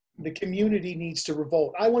 the community needs to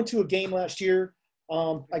revolt. I went to a game last year.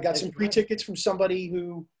 I got some free tickets from somebody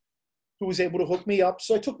who was able to hook me up.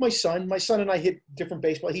 So I took my son. My son and I hit different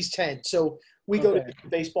baseball. He's 10. So we go to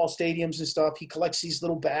baseball stadiums and stuff. He collects these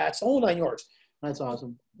little bats, the whole 9 yards. That's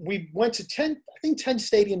awesome. We went to 10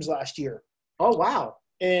 stadiums last year. Oh, wow.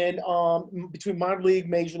 And between minor league,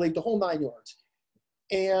 major league, the whole 9 yards.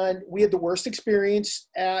 And we had the worst experience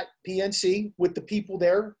at PNC with the people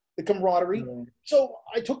there, the camaraderie. Mm-hmm. So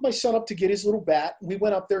I took my son up to get his little bat. We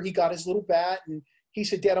went up there. He got his little bat. And he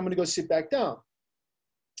said, Dad, I'm going to go sit back down.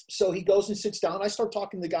 So he goes and sits down. I start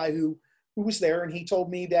talking to the guy who was there. And he told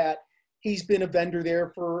me that he's been a vendor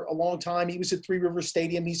there for a long time. He was at Three Rivers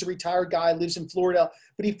Stadium. He's a retired guy, lives in Florida.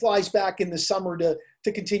 But he flies back in the summer to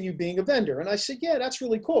continue being a vendor. And I said, yeah, that's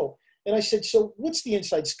really cool. And I said, so what's the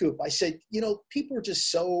inside scoop? I said, people are just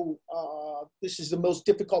so, this is the most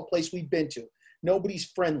difficult place we've been to.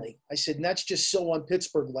 Nobody's friendly. I said, and that's just so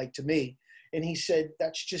un-Pittsburgh-like to me. And he said,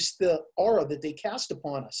 that's just the aura that they cast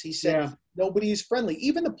upon us. He said, Nobody is friendly.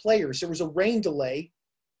 Even the players, there was a rain delay,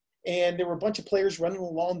 and there were a bunch of players running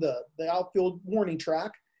along the outfield warning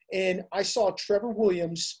track. And I saw Trevor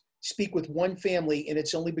Williams speak with one family, and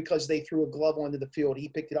it's only because they threw a glove onto the field. He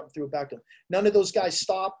picked it up and threw it back to them. None of those guys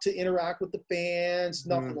stopped to interact with the fans,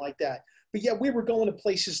 nothing like that. But yeah, we were going to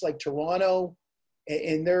places like Toronto,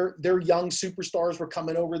 and their young superstars were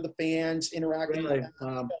coming over the fans, interacting with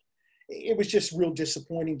them. It was just real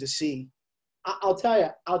disappointing to see. I'll tell you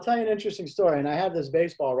an interesting story, and I have this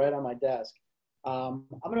baseball right on my desk. I'm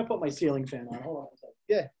going to put my ceiling fan on. Hold on a second.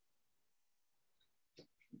 Yeah.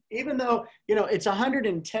 Even though, it's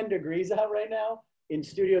 110 degrees out right now in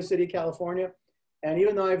Studio City, California. And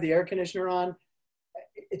even though I have the air conditioner on,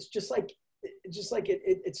 it's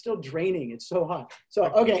it's still draining. It's so hot. So,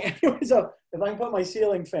 okay. Anyway, so if I can put my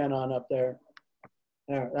ceiling fan on up there,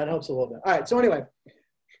 that helps a little bit. All right. So anyway,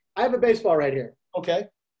 I have a baseball right here. Okay.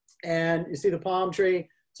 And you see the palm tree.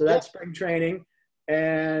 So that's spring training.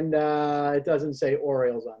 And it doesn't say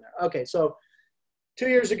Orioles on there. Okay. So 2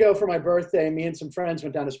 years ago for my birthday, me and some friends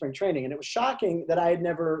went down to spring training. And it was shocking that I had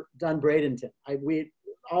never done Bradenton.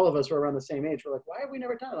 All of us were around the same age. We're like, why have we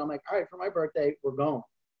never done it? I'm like, all right, for my birthday, we're going.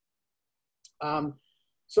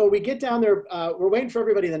 So we get down there. We're waiting for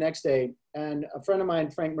everybody the next day. And a friend of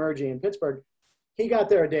mine, Frank Nicotero in Pittsburgh, he got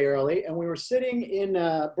there a day early. And we were sitting in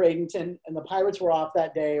Bradenton, and the Pirates were off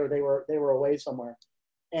that day, or they were away somewhere.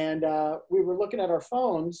 And we were looking at our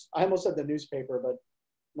phones. I almost said the newspaper, but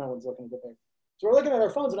no one's looking at the paper. So we're looking at our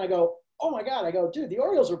phones, and I go, oh, my God. I go, dude, the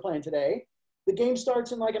Orioles are playing today. The game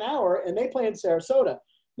starts in like an hour, and they play in Sarasota.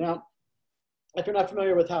 Now, if you're not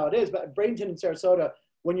familiar with how it is, but Bradenton and Sarasota,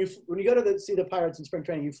 when you go to see the Pirates in spring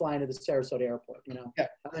training, you fly into the Sarasota airport, Yeah.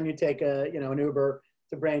 And then you take an Uber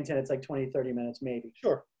to Bradenton. It's like 20, 30 minutes maybe.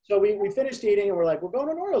 Sure. So we finished eating, and we're like, we're going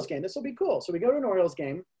to an Orioles game. This will be cool. So we go to an Orioles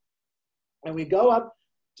game, and we go up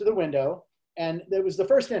to the window, and it was the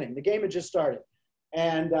first inning. The game had just started.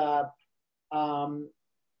 And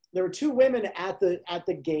there were two women at the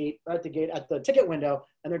ticket window,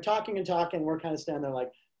 and they're talking and talking. We're kind of standing there like,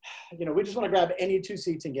 we just want to grab any two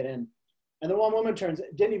seats and get in. And the one woman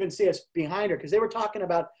didn't even see us behind her because they were talking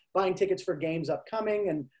about buying tickets for games upcoming.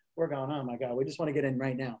 And we're going, oh my God, we just want to get in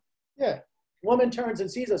right now. Yeah. Woman turns and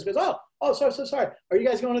sees us, goes, oh, so sorry. Are you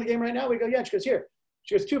guys going to the game right now? We go, yeah. She goes, here.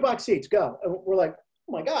 She goes, $2 seats, go. And we're like,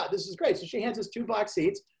 oh my God, this is great. So she hands us $2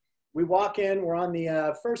 seats. We walk in, we're on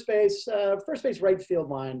the first base right field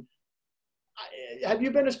line. Have you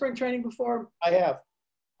been to spring training before? I have.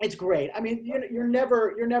 It's great. I mean, you're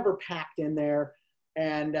never packed in there.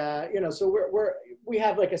 And, so we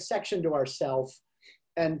have like a section to ourselves,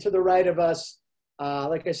 and to the right of us,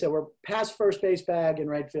 like I said, we're past first base bag in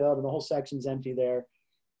right field, and the whole section's empty there.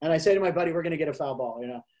 And I say to my buddy, we're going to get a foul ball,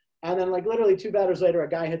 and then like literally 2 batters later, a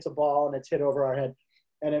guy hits a ball and it's hit over our head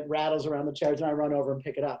and it rattles around the chairs, and I run over and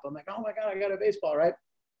pick it up. I'm like, oh my God, I got a baseball, right?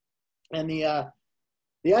 And the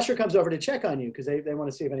usher comes over to check on you because they want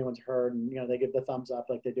to see if anyone's hurt, and, they give the thumbs up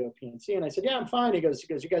like they do at PNC. And I said, yeah, I'm fine. He goes,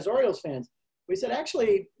 you guys are Orioles fans? We said,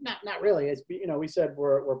 actually, not really. It's, we said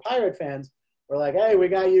we're Pirate fans. We're like, hey, we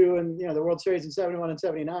got you in, the World Series in 71 and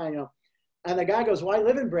 79, And the guy goes, well, I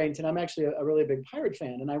live in Bradenton. I'm actually a really big Pirate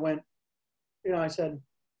fan. And I went, I said,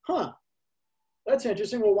 huh, that's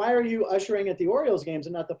interesting. Well, why are you ushering at the Orioles games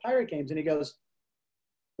and not the Pirate games? And he goes,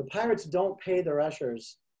 the Pirates don't pay their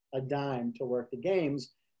ushers a dime to work the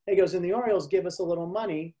games. He goes, and the Orioles give us a little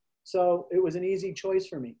money. So it was an easy choice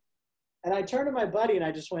for me. And I turned to my buddy and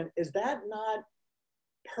I just went, is that not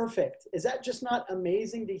perfect? Is that just not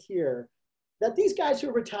amazing to hear that these guys who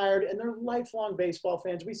are retired and they're lifelong baseball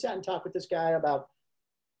fans? We sat and talked with this guy about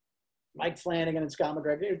Mike Flanagan and Scott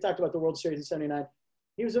McGregor. We talked about the World Series in 79.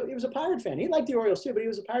 He was a Pirate fan. He liked the Orioles too, but he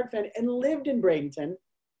was a Pirate fan and lived in Bradenton,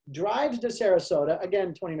 drives to Sarasota,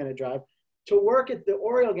 again, 20-minute drive, to work at the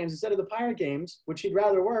Oriole games instead of the Pirate games, which he'd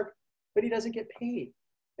rather work, but he doesn't get paid.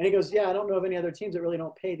 And he goes, yeah, I don't know of any other teams that really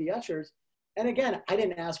don't pay the ushers. And again, I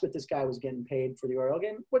didn't ask what this guy was getting paid for the Oriole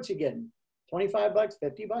game. What's he getting? $25,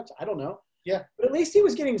 $50? I don't know. Yeah. But at least he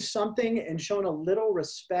was getting something and showing a little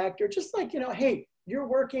respect, or just like, hey, you're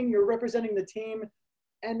working, you're representing the team.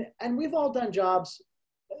 And we've all done jobs,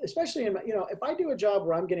 especially in, if I do a job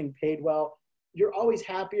where I'm getting paid well, you're always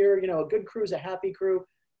happier. A good crew is a happy crew.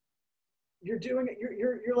 You're doing it.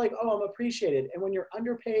 You're like, oh, I'm appreciated. And when you're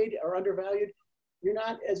underpaid or undervalued, you're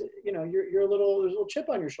not as, you're there's a little chip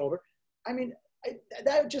on your shoulder. I mean,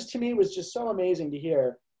 that just to me was just so amazing to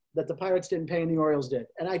hear that the Pirates didn't pay and the Orioles did.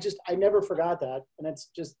 And I never forgot that. And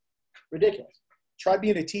it's just ridiculous. Try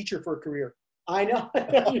being a teacher for a career. I know.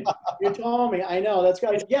 You told me. I know. That's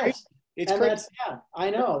got to, yes. It's crazy. Yeah,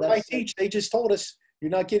 I know. I teach. They just told us,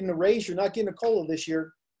 you're not getting a raise. You're not getting a COLA this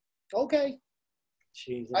year. Okay.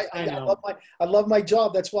 Jesus. I love my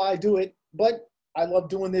job. That's why I do it. But I love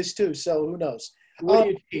doing this too. So who knows? What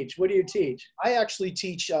do you teach? I actually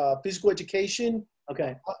teach physical education,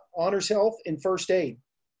 okay, honors health, and first aid.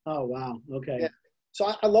 Oh, wow. Okay. Yeah.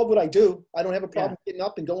 So I love what I do. I don't have a problem getting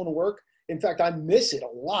up and going to work. In fact, I miss it a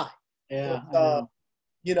lot. Yeah. But,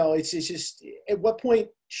 it's just, at what point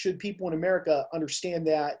should people in America understand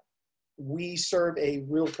that we serve a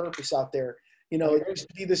real purpose out there? It used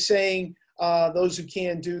to be the saying, those who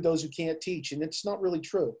can do, those who can't teach. And it's not really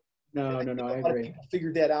true. No, I A lot of agree. people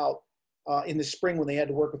figured that out in the spring when they had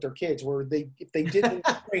to work with their kids, where if they didn't in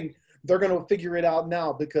the spring, they're going to figure it out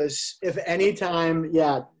now, because if any time,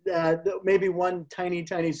 maybe one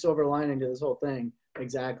tiny silver lining to this whole thing,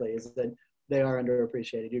 exactly, is that they are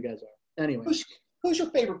underappreciated. You guys are. Anyway. Who's your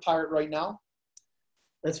favorite Pirate right now?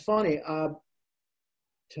 That's funny.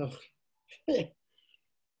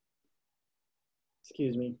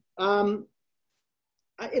 Excuse me.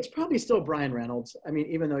 It's probably still Brian Reynolds. I mean,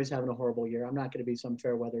 even though he's having a horrible year, I'm not going to be some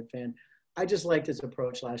fair-weathered fan. I just liked his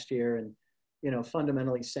approach last year, and,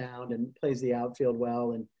 fundamentally sound and plays the outfield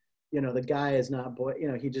well. And, the guy is not,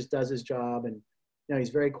 he just does his job, and,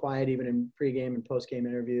 he's very quiet even in pregame and postgame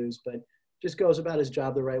interviews, but just goes about his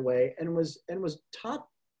job the right way, and was taught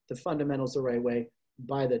the fundamentals the right way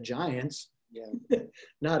by the Giants,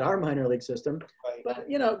 not our minor league system. Right. But,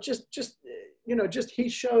 he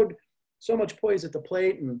showed so much poise at the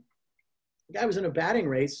plate, and the guy was in a batting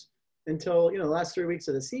race until, the last 3 weeks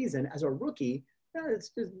of the season as a rookie.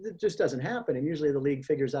 It just doesn't happen. And usually the league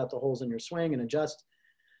figures out the holes in your swing and adjust.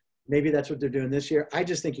 Maybe that's what they're doing this year. I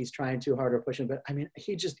just think he's trying too hard or pushing. But, I mean,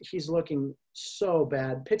 he's looking so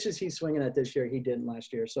bad. Pitches he's swinging at this year, he didn't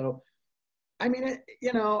last year. So, I mean,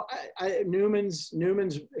 Newman's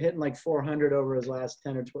hitting like 400 over his last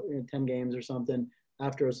 10 games or something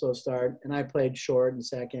after a slow start. And I played short and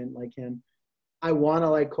second like him. I want to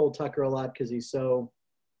like Cole Tucker a lot because he's so,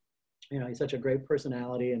 he's such a great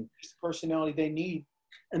personality. And it's the personality they need.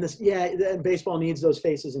 And and baseball needs those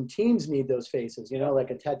faces, and teams need those faces,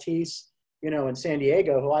 like a Tatis, in San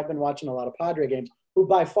Diego, who I've been watching a lot of Padre games, who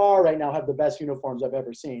by far right now have the best uniforms I've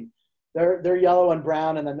ever seen. They're yellow and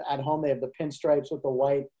brown, and then at home they have the pinstripes with the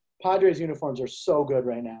white. Padres uniforms are so good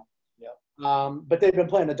right now. Yeah. But they've been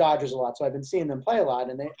playing the Dodgers a lot, so I've been seeing them play a lot,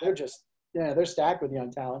 and they're just, they're stacked with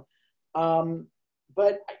young talent.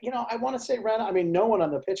 But, I want to say Reynolds, I mean, no one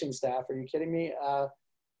on the pitching staff. Are you kidding me?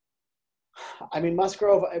 I mean,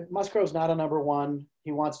 Musgrove's not a number one.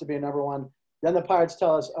 He wants to be a number one. Then the Pirates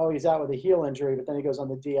tell us, he's out with a heel injury, but then he goes on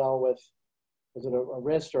the DL with, was it a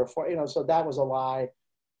wrist or a foot? So that was a lie.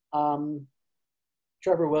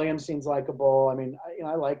 Trevor Williams seems likable. I mean,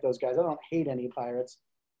 I like those guys. I don't hate any Pirates.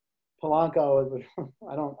 Polanco,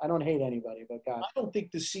 I don't hate anybody, but God. I don't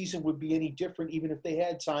think the season would be any different even if they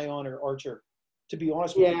had Tyon or Archer, to be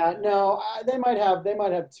honest with you. Yeah, no, they might have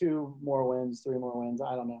 2 more wins, 3 more wins.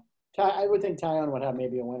 I don't know. I would think Tyon would have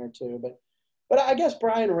maybe a win or 2, but I guess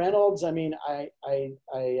Brian Reynolds. I mean,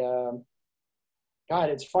 God,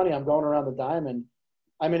 it's funny. I'm going around the diamond.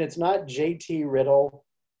 I mean, it's not JT Riddle,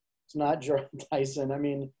 it's not Jordan Tyson. I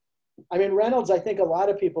mean, Reynolds. I think a lot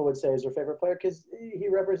of people would say is their favorite player because he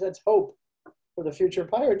represents hope for the future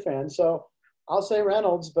Pirate fans. So I'll say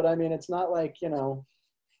Reynolds, but I mean, it's not like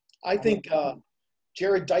I think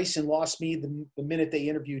Jared Dyson lost me the minute they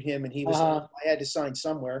interviewed him, and he was like, I had to sign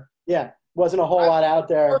somewhere. Yeah, wasn't a whole lot out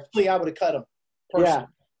there. Personally, I would have cut him.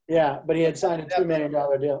 Yeah, but he had signed a $2 million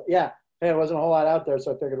deal. Yeah, it wasn't a whole lot out there,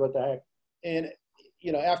 so I figured, what the heck. And,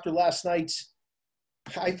 after last night's,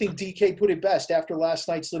 I think DK put it best. After last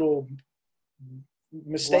night's little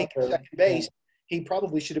mistake at second base, he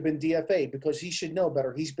probably should have been DFA'd because he should know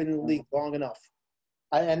better. He's been in the league long enough.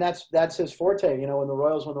 And that's his forte. When the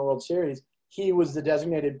Royals won the World Series, he was the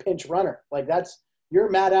designated pinch runner. Like you're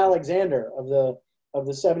Matt Alexander of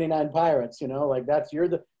the 79 Pirates,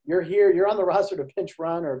 you're here, you're on the roster to pinch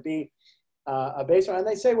run or be a base runner. And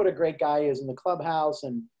they say what a great guy is in the clubhouse,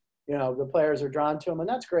 and, the players are drawn to him, and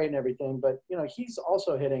that's great and everything. But, he's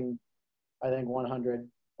also hitting, I think, 100.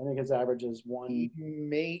 I think his average is 1.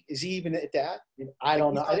 Is he even at that? I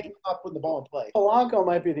don't know. I think he's not putting the ball in play. Polanco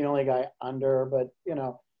might be the only guy under, but,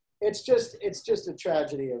 it's just a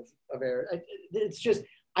tragedy of error. It's just,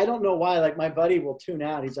 I don't know why. Like, my buddy will tune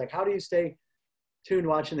out. He's like, how do you stay tuned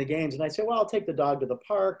watching the games? And I say, well, I'll take the dog to the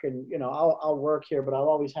park, and I'll work here, but I'll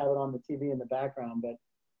always have it on the TV in the background. But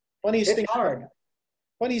funniest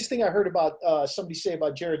thing I heard about somebody say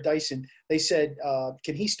about Jared Dyson, they said,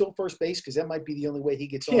 can he still first base? Because that might be the only way he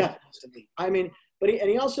gets on. Yeah. I mean, but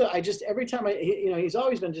he also, every time he's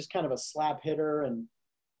always been just kind of a slap hitter, and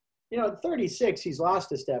at 36 he's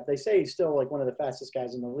lost a step. They say he's still like one of the fastest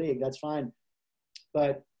guys in the league. That's fine,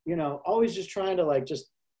 but always just trying to like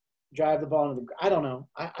just drive the ball into the. I don't know.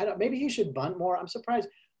 I don't. Maybe he should bunt more. I'm surprised.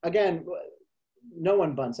 Again, no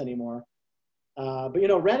one bunts anymore.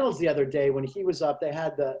 But Reynolds the other day when he was up, they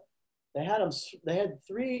had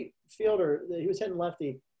 3 fielder. He was hitting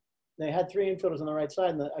lefty. They had 3 infielders on the right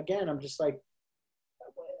side. And again, I'm just like,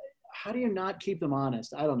 how do you not keep them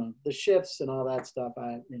honest? I don't know. The shifts and all that stuff.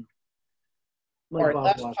 All right,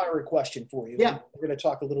 last Pirate question for you. Yeah. We're going to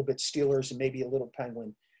talk a little bit Steelers and maybe a little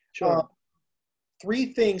Penguin. Sure.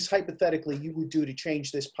 3 things, hypothetically, you would do to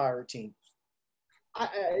change this Pirate team.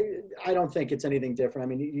 I don't think it's anything different.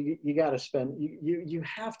 I mean, you got to spend, you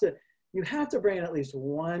have to bring in at least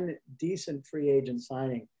one decent free agent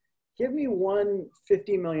signing. Give me one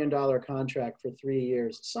 $50 million contract for 3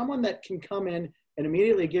 years. Someone that can come in and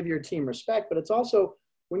immediately give your team respect. But it's also,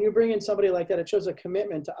 when you bring in somebody like that, it shows a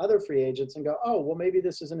commitment to other free agents and go, oh, well, maybe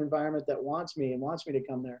this is an environment that wants me and wants me to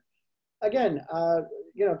come there. Again,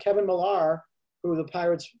 Kevin Millar, who the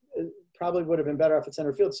Pirates probably would have been better off at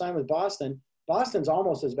center field, signed with Boston. Boston's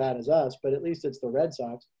almost as bad as us, but at least it's the Red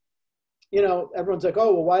Sox. Everyone's like,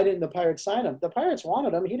 oh, well, why didn't the Pirates sign him? The Pirates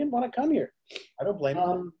wanted him. He didn't want to come here. I don't blame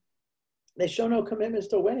him. They show no commitments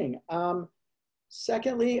to winning.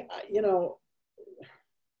 Secondly,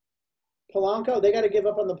 Polanco, they got to give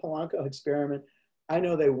up on the Polanco experiment. I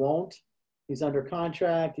know they won't. He's under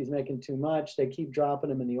contract. He's making too much. They keep dropping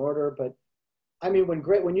him in the order. But, I mean,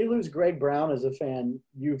 when you lose Greg Brown as a fan,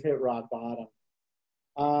 you've hit rock bottom.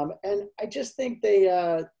 And I just think they,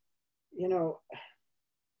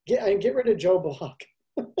 get rid of Joe Block.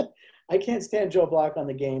 I can't stand Joe Block on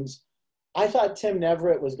the games. I thought Tim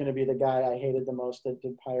Neverett was going to be the guy I hated the most that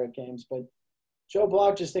did Pirate games, but Joe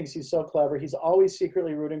Block just thinks he's so clever. He's always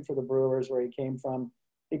secretly rooting for the Brewers, where he came from.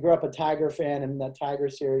 He grew up a Tiger fan, and in that Tiger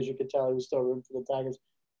series, you could tell he was still rooting for the Tigers.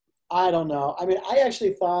 I don't know. I mean, I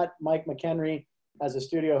actually thought Mike McHenry, as a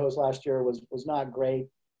studio host last year, was not great.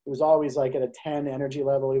 He was always like at a 10 energy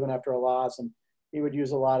level, even after a loss, and he would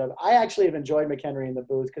use a lot of – I actually have enjoyed McHenry in the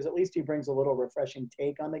booth because at least he brings a little refreshing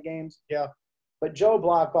take on the games. Yeah. But Joe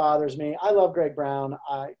Block bothers me. I love Greg Brown.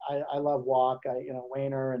 I love Walk,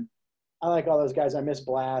 Wayner, and I like all those guys. I miss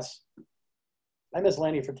Blass. I miss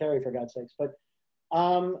Lanny Terry, for God's sakes. But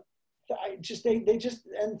and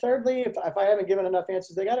thirdly, if I haven't given enough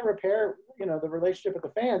answers, they got to repair, the relationship with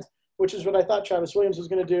the fans, which is what I thought Travis Williams was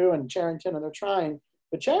going to do, and Charrington, and they're trying.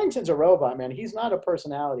 But Charrington's a robot, man. He's not a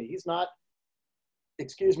personality. He's not, be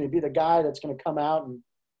the guy that's going to come out and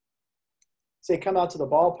say, come out to the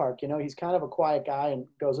ballpark. He's kind of a quiet guy and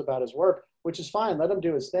goes about his work, which is fine. Let him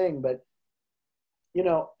do his thing. But,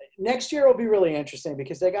 next year will be really interesting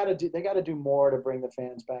because they got to do more to bring the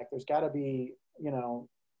fans back. There's got to be,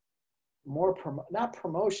 more, not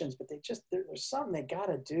promotions, but there's something they got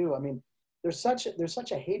to do. I mean, there's such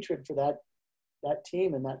a hatred for that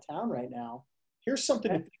team in that town right now. Here's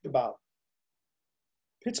something to think about.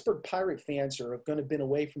 Pittsburgh Pirate fans are going to have been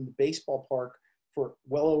away from the baseball park for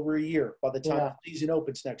well over a year by the time the season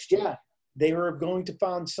opens next year. Yeah. They are going to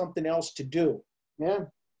find something else to do. Yeah.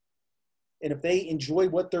 And if they enjoy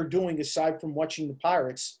what they're doing aside from watching the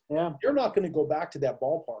Pirates, they're not going to go back to that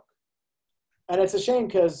ballpark. And it's a shame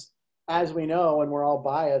because, as we know, and we're all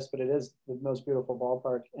biased, but it is the most beautiful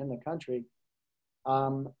ballpark in the country.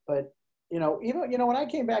 But, even when I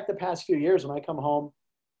came back the past few years, when I come home,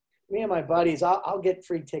 me and my buddies, I'll get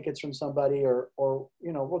free tickets from somebody or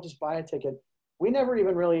we'll just buy a ticket. We never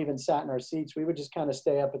even sat in our seats. We would just kind of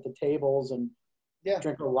stay up at the tables and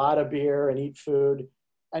drink a lot of beer and eat food.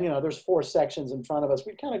 And, there's 4 sections in front of us.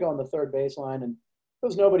 We'd kind of go on the third baseline, and there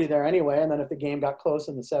was nobody there anyway. And then if the game got close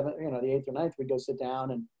in the 7th, the 8th or 9th, we'd go sit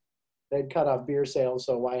down, and they'd cut off beer sales,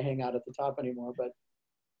 so why hang out at the top anymore? But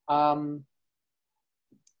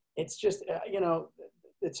it's just,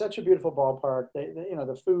 it's such a beautiful ballpark.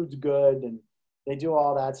 The food's good, and they do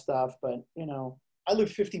all that stuff. But, I live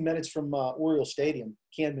 50 minutes from Oriole Stadium,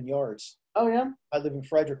 Camden Yards. Oh, yeah? I live in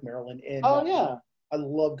Frederick, Maryland. And, I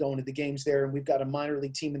love going to the games there. And we've got a minor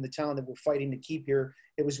league team in the town that we're fighting to keep here.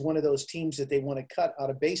 It was one of those teams that they want to cut out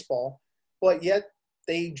of baseball, but yet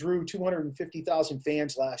they drew 250,000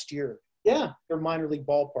 fans last year. Yeah. Their minor league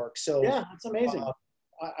ballpark. So yeah, it's amazing.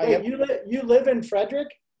 You live in Frederick?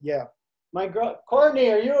 Yeah. My girl,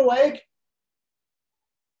 Courtney, are you awake?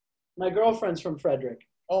 My girlfriend's from Frederick.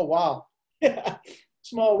 Oh, wow. Yeah.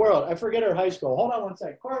 Small world. I forget her high school. Hold on one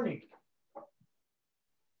sec. Courtney.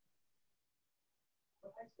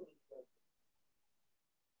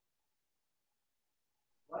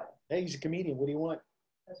 What? Hey, he's a comedian. What do you want?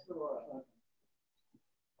 Tuscarora.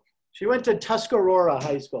 She went to Tuscarora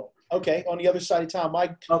High School. Okay, on the other side of town.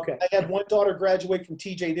 I had one daughter graduate from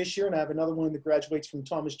TJ this year, and I have another one that graduates from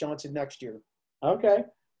Thomas Johnson next year. Okay.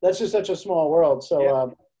 That's just such a small world.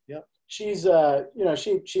 So she's,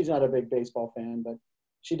 she's not a big baseball fan, but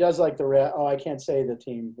she does like I can't say the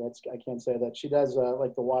team. I can't say that. She does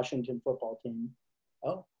like the Washington football team.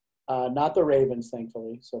 Oh. Not the Ravens,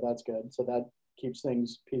 thankfully. So that's good. So that keeps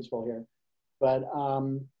things peaceful here. But,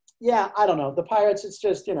 I don't know. The Pirates, it's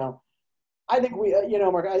just, I think we,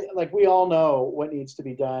 Mark, we all know what needs to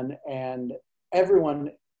be done. And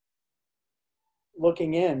everyone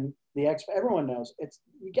looking in, everyone knows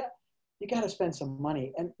you got to spend some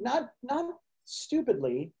money, and not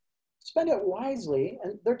stupidly, spend it wisely.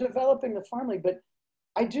 And they're developing the farm league, but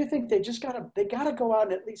I do think they gotta go out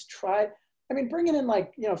and at least try. I mean, bringing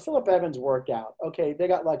in Phillip Evans worked out. Okay, they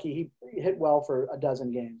got lucky. He hit well for a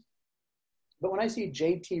dozen games. But when I see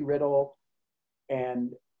JT Riddle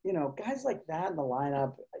and guys like that in the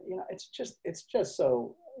lineup, it's just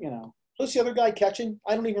so. Who's the other guy catching?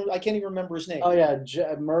 I can't even remember his name. Oh yeah,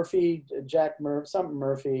 Jack Murphy, something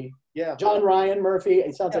Murphy. Yeah, John Ryan Murphy.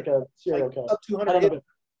 He sounds like a serial killer. Up 200.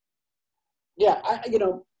 Yeah,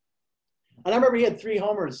 and I remember he had 3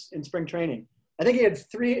 homers in spring training. I think he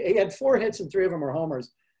had 4 hits and 3 of them were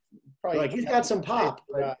homers. Probably he's got some pop.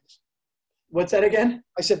 What's that again?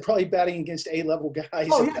 I said probably batting against A-level guys.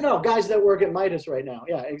 Oh yeah, no, guys that work at Midas right now.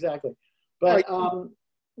 Yeah, exactly. But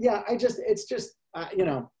it's just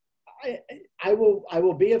I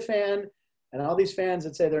will be a fan, and all these fans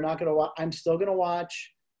that say they're not going to watch, I'm still going to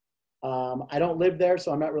watch. I don't live there,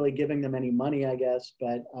 so I'm not really giving them any money, I guess.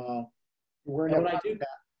 But when I do that,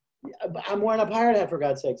 I'm wearing a Pirate hat, for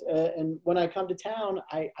God's sakes. And when I come to town,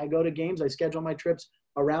 I go to games. I schedule my trips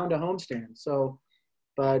around a homestand. So,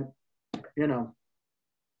 but,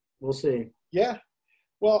 we'll see. Yeah.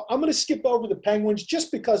 Well, I'm going to skip over the Penguins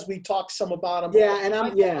just because we talked some about them. Yeah, and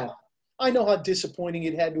I know how disappointing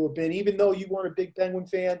it had to have been, even though you weren't a big Penguin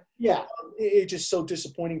fan. Yeah. It's just so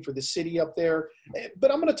disappointing for the city up there.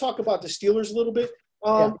 But I'm going to talk about the Steelers a little bit.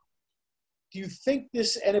 Do you think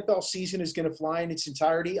this NFL season is going to fly in its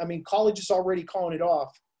entirety? I mean, college is already calling it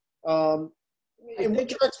off. And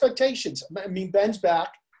what's your expectations? I mean, Ben's back.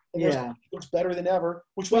 And looks better than ever.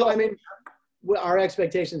 Our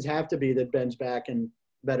expectations have to be that Ben's back and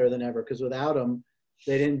better than ever, because without him,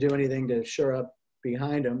 they didn't do anything to shore up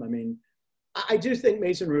behind him. I mean, I do think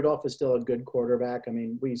Mason Rudolph is still a good quarterback. I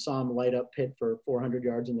mean, we saw him light up Pitt for 400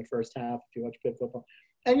 yards in the first half, if you watch Pitt football.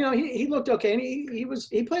 And, he looked okay, and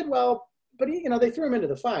he played well, but they threw him into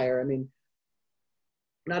the fire. I mean,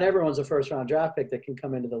 not everyone's a first-round draft pick that can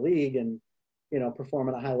come into the league and, perform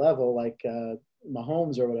at a high level like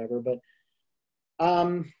Mahomes or whatever. But,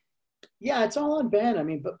 it's all on Ben. I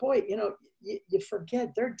mean, but boy, you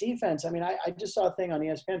forget their defense. I mean, I just saw a thing on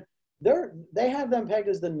ESPN. They have them pegged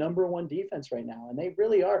as the number 1 defense right now, and they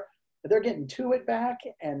really are. They're getting to it back,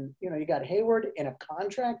 and you got Hayward in a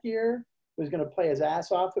contract year who's going to play his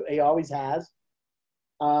ass off. He always has.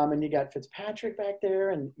 And you got Fitzpatrick back there,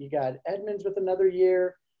 and you got Edmonds with another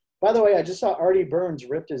year. By the way, I just saw Artie Burns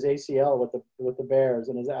ripped his ACL with the Bears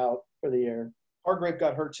and is out for the year. Hargrave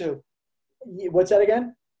got hurt too. What's that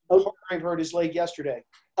again? Oh, Hargrave hurt his leg yesterday.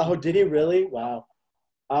 Oh, did he really? Wow.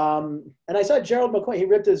 And I saw Gerald McCoy. He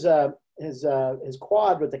ripped his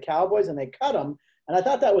quad with the Cowboys, and they cut him. And I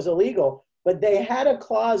thought that was illegal. But they had a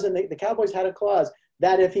clause, and the Cowboys had a clause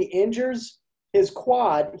that if he injures his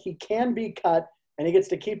quad, he can be cut, and he gets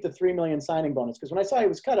to keep the $3 million signing bonus. Because when I saw he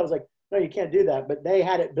was cut, I was like, no, you can't do that. But they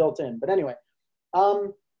had it built in. But anyway,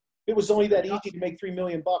 it was only that easy to make $3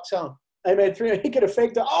 million, huh? I made 3. He could have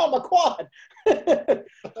faked it. Oh, my quad.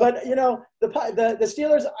 But the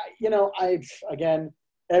Steelers. Again,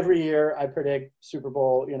 every year I predict Super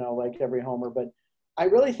Bowl. Like every homer. But I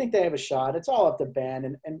really think they have a shot. It's all up to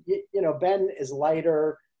Ben, and Ben is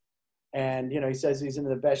lighter. And, he says he's in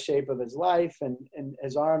the best shape of his life, and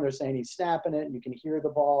his arm, they're saying he's snapping it, and you can hear the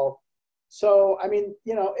ball. So, I mean,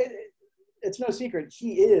 it's no secret.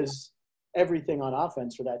 He is everything on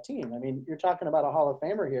offense for that team. I mean, you're talking about a Hall of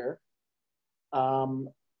Famer here.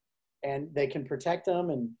 And they can protect him,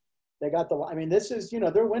 and they got this is,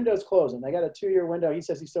 their window's closing. They got a 2-year window. He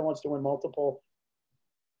says he still wants to win multiple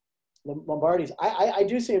Lombardis. I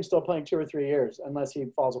do see him still playing 2 or 3 years unless he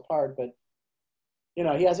falls apart, but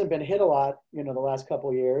he hasn't been hit a lot, the last couple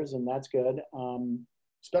of years, and that's good.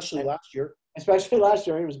 Especially last year. Especially last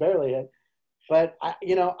year, he was barely hit. But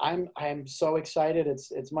I'm so excited.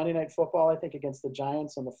 It's Monday Night Football, I think, against the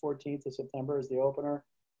Giants on the 14th of September is the opener,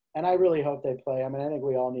 and I really hope they play. I mean, I think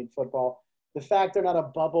we all need football. The fact they're not a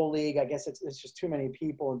bubble league, I guess it's just too many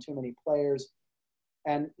people and too many players.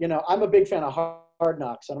 And I'm a big fan of Hard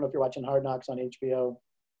Knocks. I don't know if you're watching Hard Knocks on HBO.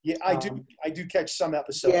 Yeah, I do catch some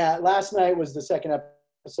episodes. Yeah, last night was the second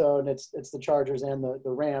episode, and it's the Chargers and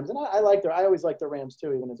the Rams, and I always liked the Rams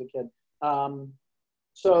too, even as a kid.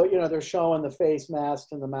 So they're showing the face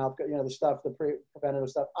masks and the mouth, the stuff, the preventative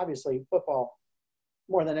stuff. Obviously, football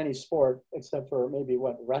more than any sport, except for maybe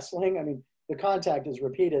wrestling. I mean, the contact is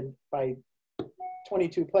repeated by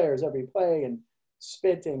 22 players every play, and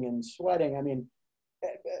spitting and sweating. I mean,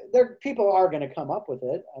 people are going to come up with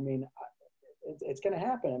it. I mean, it's going to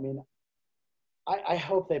happen. I mean, I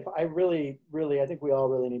hope I really, I think we all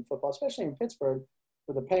really need football, especially in Pittsburgh,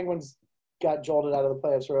 where the Penguins got jolted out of the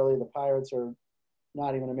playoffs early. The Pirates are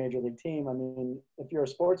not even a major league team. I mean, if you're a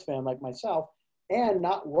sports fan like myself and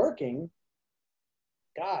not working,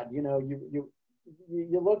 God, you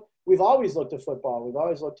look, we've always looked at football. We've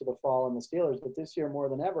always looked to the fall and the Steelers, but this year more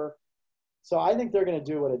than ever. So I think they're going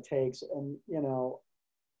to do what it takes. And,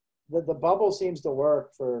 the bubble seems to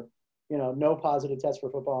work for, no positive tests for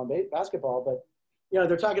football and basketball, but,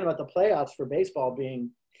 they're talking about the playoffs for baseball being,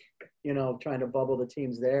 trying to bubble the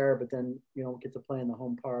teams there, but then you don't get to play in the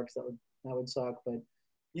home parks. That would suck. But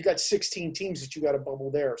you got 16 teams that you got to bubble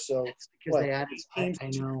there. So because they added teams, I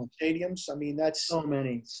know. Stadiums. I mean, that's so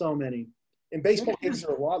many. And baseball games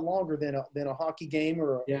are a lot longer than a hockey game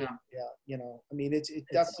or yeah. I mean, it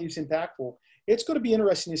definitely is impactful. It's going to be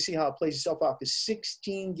interesting to see how it plays itself out. The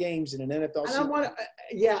 16 games in an NFL season.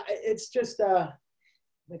 It's just I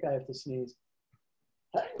think I have to sneeze.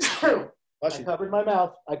 I covered my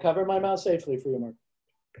mouth. I covered my mouth safely for you,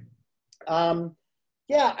 Mark.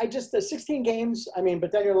 The 16 games. I mean,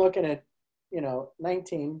 but then you're looking at,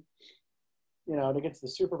 19. To get to the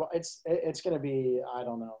Super Bowl, it's going to be, I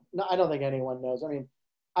don't know. No, I don't think anyone knows. I mean,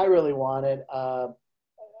 I really want it.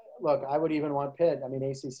 Look, I would even want Pitt. I mean,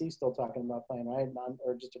 ACC still talking about playing, right?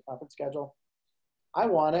 Or just a conference schedule. I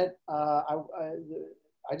want it. I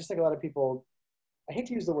just think a lot of people, I hate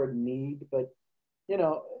to use the word need, but,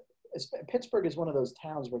 Pittsburgh is one of those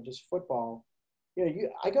towns where just football,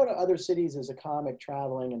 I go to other cities as a comic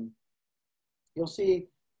traveling, and you'll see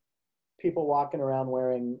people walking around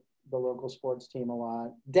wearing the local sports team a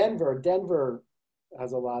lot. Denver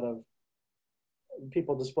has a lot of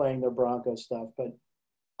people displaying their Broncos stuff, but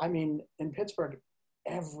I mean, in Pittsburgh,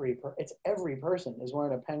 every person is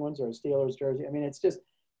wearing a Penguins or a Steelers jersey. I mean, it's just,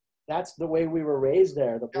 that's the way we were raised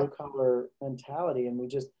there, the blue collar mentality. And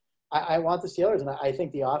I want the Steelers, and I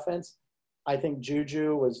think the offense, I think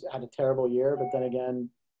Juju had a terrible year, but then again,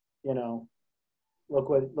 look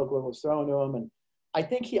what was thrown to him. And I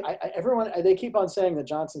think they keep on saying that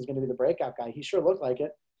Johnson's going to be the breakout guy. He sure looked like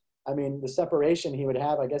it. I mean, the separation he would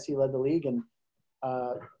have, I guess he led the league in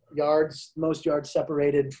most yards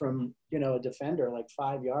separated from, a defender, like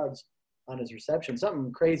 5 yards on his reception,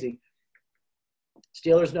 something crazy.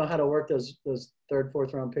 Steelers know how to work those third,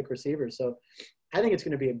 fourth round pick receivers. So I think it's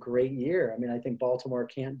going to be a great year. I mean, I think Baltimore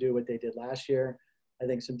can't do what they did last year. I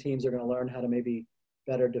think some teams are going to learn how to maybe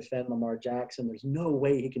better defend Lamar Jackson. There's no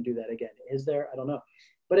way he can do that again. Is there? I don't know.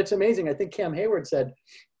 But it's amazing. I think Cam Hayward said,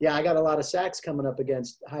 I got a lot of sacks coming up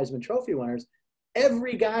against Heisman Trophy winners.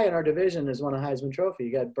 Every guy in our division has won a Heisman Trophy.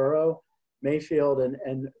 You got Burrow, Mayfield,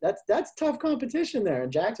 and that's tough competition there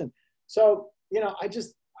in Jackson. So,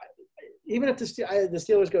 even if the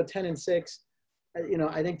Steelers go 10-6,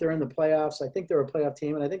 I think they're in the playoffs. I think they're a playoff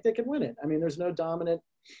team, and I think they can win it. I mean, there's no dominant.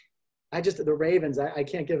 The Ravens, I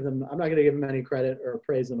can't give them, I'm not going to give them any credit or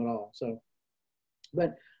praise them at all. So,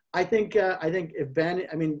 but I think if Ben,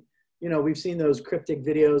 we've seen those cryptic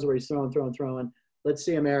videos where he's throwing. Let's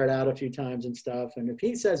see him air it out a few times and stuff. And if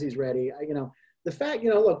he says he's ready, the fact,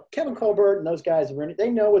 look, Kevin Colbert and those guys,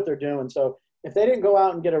 they know what they're doing. So if they didn't go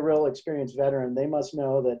out and get a real experienced veteran, they must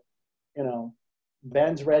know that,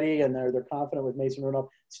 Ben's ready and they're confident with Mason Rudolph.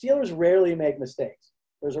 Steelers rarely make mistakes.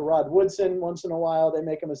 There's a Rod Woodson once in a while they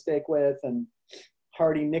make a mistake with, and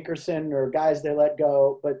Hardy Nickerson or guys they let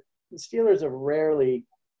go. But the Steelers have rarely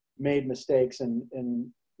made mistakes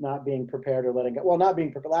in not being prepared or letting go. Well, not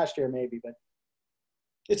being prepared last year maybe, but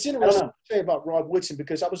it's interesting to say about Rod Woodson,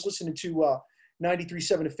 because I was listening to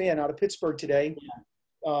 93.7 The Fan out of Pittsburgh today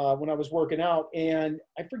when I was working out, and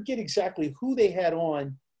I forget exactly who they had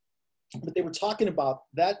on, but they were talking about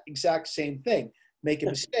that exact same thing, making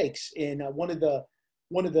mistakes. And one of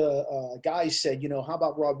the guys said, how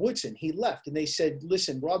about Rod Woodson? He left, and they said,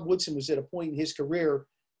 listen, Rod Woodson was at a point in his career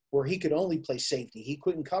where he could only play safety. He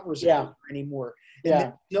couldn't cover as a player anymore. And there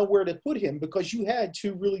was nowhere to put him because you had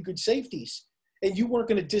two really good safeties, and you weren't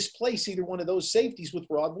going to displace either one of those safeties with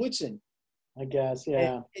Rod Woodson. I guess,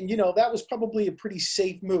 yeah. And that was probably a pretty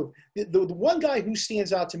safe move. The one guy who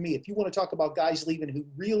stands out to me, if you want to talk about guys leaving who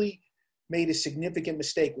really made a significant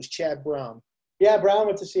mistake, was Chad Brown. Yeah, Brown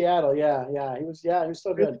went to Seattle. Yeah. He was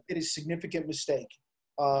still good. It is a significant mistake.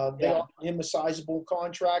 They offered him a sizable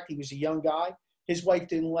contract. He was a young guy. His wife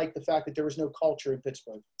didn't like the fact that there was no culture in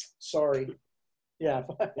Pittsburgh. Sorry. Yeah.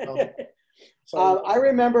 I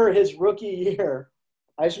remember his rookie year.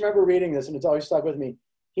 I just remember reading this, and it's always stuck with me.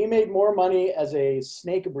 He made more money as a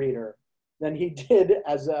snake breeder than he did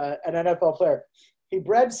as an NFL player. He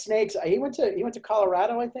bred snakes. He went to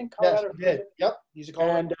Colorado, I think. Colorado. Yes, he did. Yep, he's a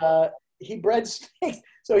Colorado. And he bred snakes.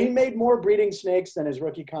 So he made more breeding snakes than his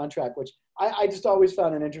rookie contract, which I just always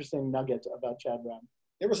found an interesting nugget about Chad Brown.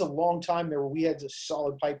 There was a long time there where we had a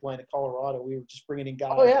solid pipeline in Colorado. We were just bringing in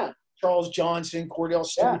guys. Oh, yeah. Charles Johnson, Cordell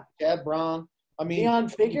Stewart, Chad Brown. I mean,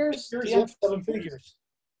 Deion Figures. Deion seven figures.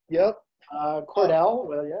 Yep. Cordell.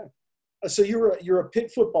 Well, yeah. So you're a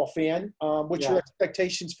Pitt football fan. What's your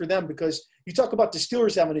expectations for them? Because you talk about the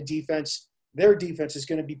Steelers having a defense. Their defense is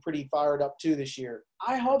going to be pretty fired up too this year.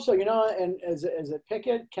 I hope so. And is it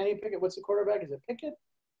Pickett? Kenny Pickett? What's the quarterback? Is it Pickett?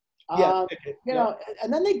 Yeah. Pickett, you know,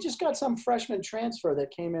 and then they just got some freshman transfer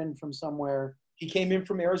that came in from somewhere. He came in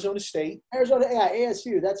from Arizona State.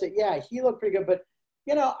 ASU. That's it. Yeah, he looked pretty good. But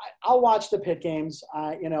I'll watch the Pitt games.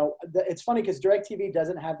 It's funny because DirecTV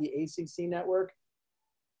doesn't have the ACC network.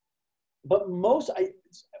 But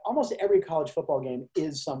almost every college football game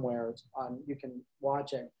is somewhere on. You can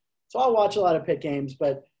watch it. So I'll watch a lot of Pitt games,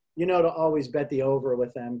 but to always bet the over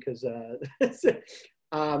with them because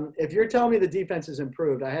if you're telling me the defense has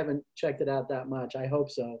improved, I haven't checked it out that much. I hope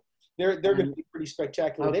so. They're going to be pretty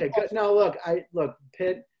spectacular. Okay, good. No, look,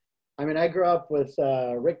 Pitt. I mean, I grew up with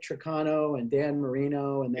Rick Tricano and Dan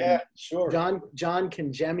Marino, and then John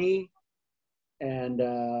Congemi. And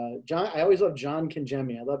John, I always loved John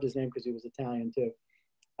Congemi. I loved his name because he was Italian too.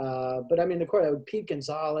 But I mean, the court, Pete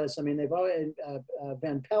Gonzalez. I mean, they've always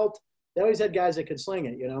Van Pelt. They always had guys that could sling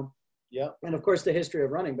it, Yeah. And of course, the history of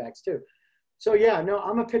running backs too. So yeah, no,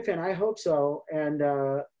 I'm a Pitt fan. I hope so. And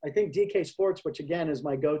I think DK Sports, which again is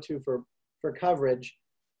my go-to for coverage.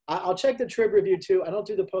 I'll check the Trib review too. I don't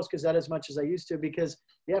do the Post-Gazette as much as I used to because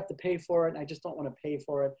you have to pay for it, and I just don't want to pay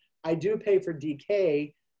for it. I do pay for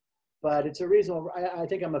DK. But it's a reasonable. I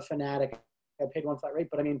think I'm a fanatic. I paid one flat rate,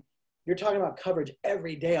 but I mean, you're talking about coverage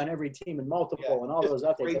every day on every team and multiple and all those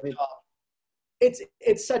updates. I mean,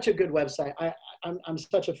 it's such a good website. I'm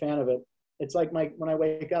such a fan of it. It's like when I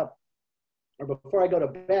wake up or before I go to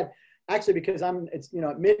bed. Actually, because it's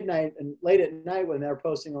at midnight and late at night when they're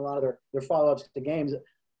posting a lot of their follow-ups to games.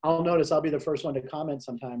 I'll notice I'll be the first one to comment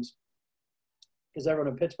sometimes because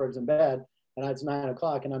everyone in Pittsburgh's in bed and it's 9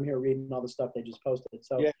 o'clock and I'm here reading all the stuff they just posted.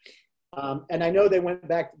 So. Yeah. And I know they went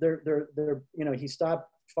back. They're he stopped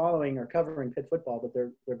following or covering Pitt football, but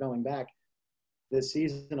they're going back this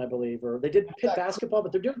season, I believe. Or they did Pitt basketball,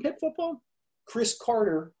 but they're doing Pitt football. Chris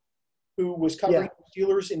Carter, who was covering the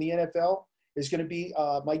Steelers in the NFL, is going to be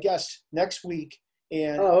my guest next week.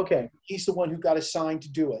 And he's the one who got assigned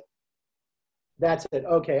to do it. That's it.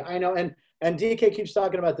 Okay, I know. And DK keeps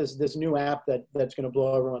talking about this new app that's going to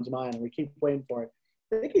blow everyone's mind, and we keep waiting for it.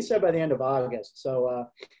 I think he said by the end of August. So.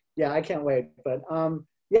 Yeah, I can't wait. But, I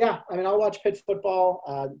mean, I'll watch Pitt football,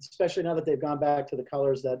 especially now that they've gone back to the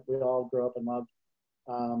colors that we all grew up and loved.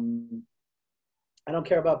 I don't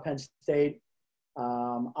care about Penn State.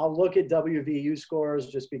 I'll look at WVU scores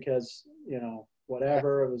just because,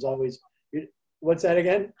 whatever. It was always – what's that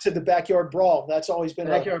again? To the backyard brawl. That's always been –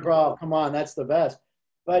 Backyard brawl. Come on, that's the best.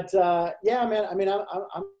 But, man, I mean,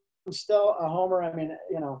 I'm still a homer. I mean,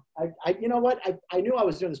 you know what? I knew I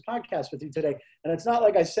was doing this podcast with you today, and it's not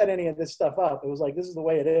like I set any of this stuff up. It was like, this is the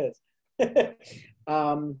way it is.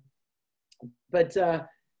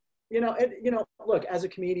 Look, as a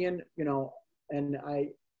comedian, and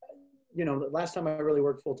the last time I really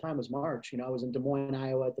worked full time was March. I was in Des Moines,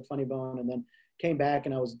 Iowa at the Funny Bone, and then came back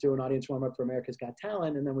and I was doing audience warm up for America's Got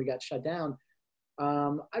Talent, and then we got shut down.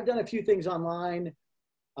 I've done a few things online.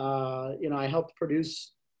 I helped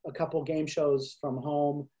produce a couple game shows from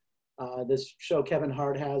home. This show Kevin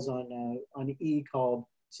Hart has on E! called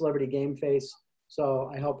Celebrity Game Face. So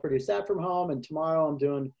I helped produce that from home. And tomorrow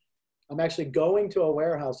I'm actually going to a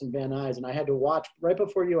warehouse in Van Nuys, and I had to watch right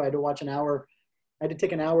before I had to watch an hour. I had to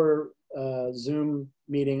take an hour Zoom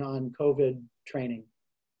meeting on COVID training.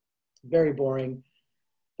 Very boring,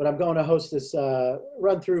 but I'm going to host this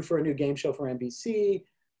run through for a new game show for NBC.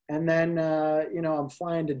 And then, I'm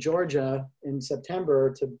flying to Georgia in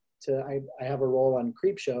September I have a role on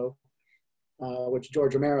Creep Show, which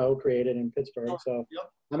George Romero created in Pittsburgh. So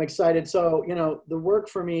I'm excited. So, the work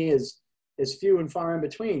for me is few and far in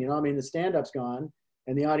between. The stand-up's gone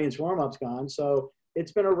and the audience warm-up's gone. So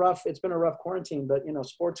it's been a rough quarantine, but,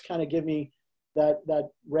 sports kind of give me that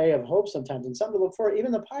ray of hope sometimes and something to look for,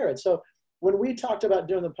 even the Pirates. So when we talked about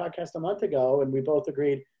doing the podcast a month ago and we both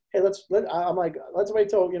agreed, hey, let's wait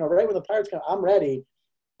till, right when the Pirates come, I'm ready.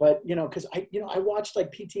 But, because I watched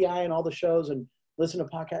like PTI and all the shows and listened to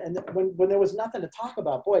podcasts. And when there was nothing to talk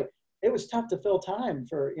about, boy, it was tough to fill time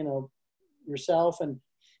for, yourself and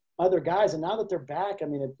other guys. And now that they're back, I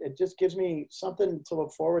mean, it just gives me something to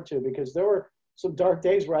look forward to, because there were some dark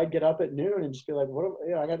days where I'd get up at noon and just be like,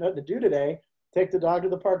 I got nothing to do today. Take the dog to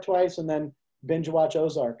the park twice and then binge watch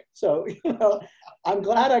Ozark. So, I'm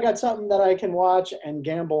glad I got something that I can watch and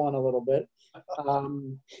gamble on a little bit.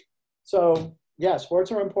 So yeah,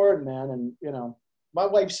 sports are important, man. And, my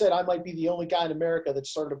wife said I might be the only guy in America that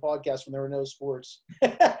started a podcast when there were no sports.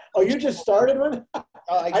 Oh, you just started one?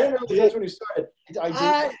 I didn't know that's when you started. I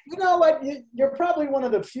did. You know what? You're probably one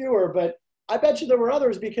of the fewer, but I bet you there were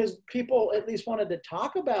others because people at least wanted to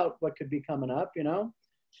talk about what could be coming up,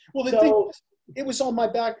 Well, the thing was, it was on my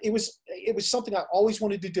back. It was something I always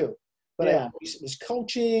wanted to do. But I was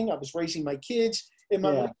coaching. I was raising my kids. And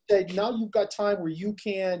my wife said, now you've got time where you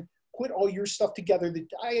can put all your stuff together. That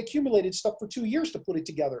I accumulated stuff for 2 years to put it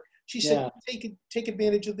together. She said, take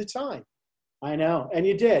advantage of the time. I know. And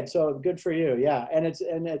you did. So good for you. Yeah. And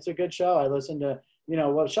it's a good show. I listened to,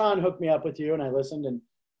 Sean hooked me up with you and I listened and,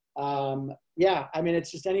 I mean,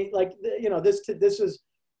 it's just this is,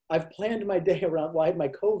 I've planned my day around, I had my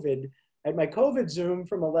COVID Zoom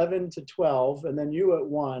from 11 to 12 and then you at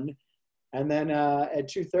 1. And then at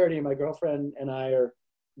 2:30, my girlfriend and I are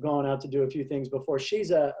going out to do a few things before. She's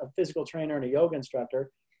a physical trainer and a yoga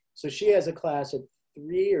instructor. So she has a class at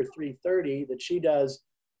 3 or 3:30 that she does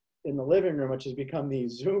in the living room, which has become the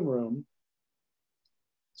Zoom room.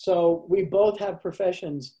 So we both have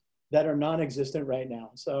professions that are non-existent right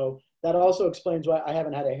now. So that also explains why I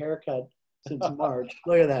haven't had a haircut since March.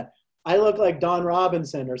 Look at that. I look like Don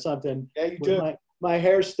Robinson or something. Yeah, you do. My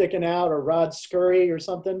hair sticking out, or Rod Scurry or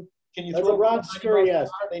something. Can you That's throw a Rod Scurry? Yes.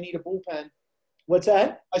 They need a bullpen. What's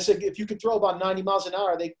that? I said, if you could throw about 90 miles an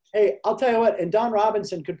hour, Hey, I'll tell you what, and Don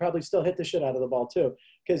Robinson could probably still hit the shit out of the ball too,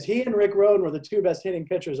 because he and Rick Rhoden were the two best hitting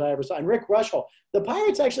pitchers I ever saw. And Rick Rushall. The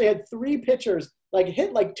Pirates actually had 3 pitchers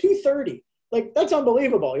hit 230. That's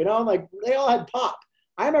unbelievable, they all had pop.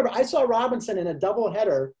 I remember I saw Robinson in a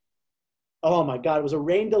doubleheader. Oh my God, it was a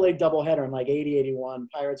rain-delayed doubleheader in 80, 81.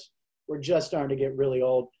 Pirates were just starting to get really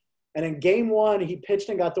old. And in game 1, he pitched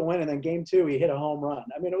and got the win, and then game 2, he hit a home run.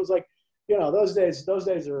 I mean, it was those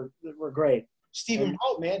days were great. Stephen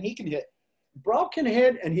Brault, man, he can hit. Brault can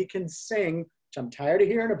hit and he can sing, which I'm tired of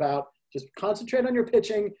hearing about. Just concentrate on your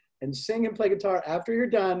pitching and sing and play guitar after you're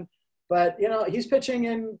done. But, he's pitching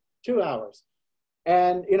in 2 hours.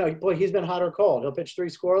 And, he's been hot or cold. He'll pitch 3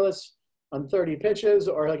 scoreless on 30 pitches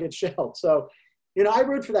or he'll get shelled. So, I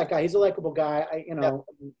root for that guy. He's a likable guy.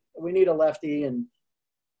 We need a lefty and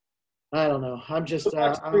I don't know. I'm just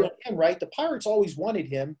him, right? The Pirates always wanted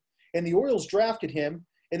him, and the Orioles drafted him,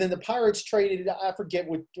 and then the Pirates traded. I forget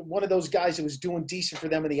what one of those guys that was doing decent for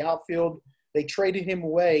them in the outfield. They traded him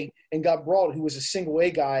away and got Brault, who was a single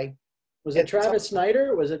A guy. Was it Travis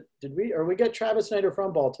Snyder? We get Travis Snyder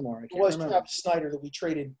from Baltimore? It was Travis Snyder that we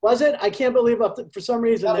traded. Was it? I can't believe for some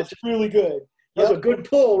reason that was really good. That was a good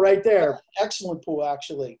pull right there. Excellent pull,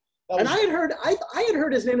 actually. And I had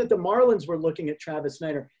heard his name that the Marlins were looking at Travis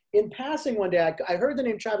Snyder. In passing one day, I heard the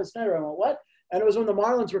name Travis Snyder. I went, what? And it was when the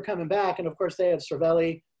Marlins were coming back. And, of course, they have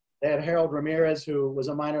Cervelli. They have Harold Ramirez, who was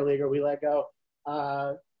a minor leaguer we let go.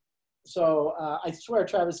 So I swear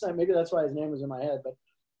Travis Snyder, maybe that's why his name was in my head.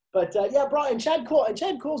 But Brault and Chad Kuhl. And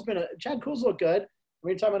Chad Kuhl's looked good.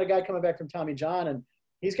 We're talking about a guy coming back from Tommy John, and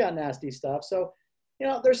he's got nasty stuff. So,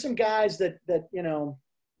 there's some guys that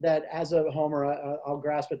as a homer, I'll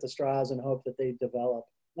grasp at the straws and hope that they develop.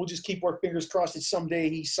 We'll just keep our fingers crossed that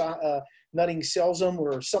someday Nutting sells them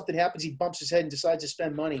or something happens. He bumps his head and decides to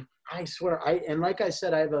spend money. I swear. And like I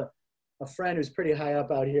said, I have a friend who's pretty high up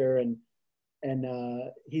out here, and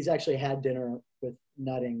he's actually had dinner with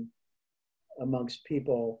Nutting amongst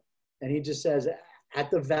people. And he just says at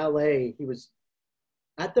the valet,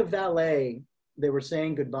 they were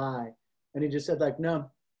saying goodbye. And he just said no,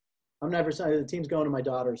 I'm never signing. The team's going to my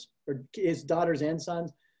daughters or his daughters and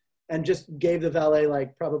sons. And just gave the valet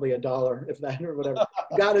probably $1, if that or whatever.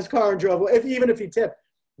 Got his car and drove away, even if he tipped.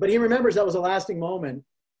 But he remembers that was a lasting moment,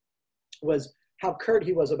 was how curt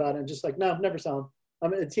he was about it. And just no, never sell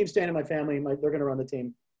him. The team's staying in my family. They're going to run the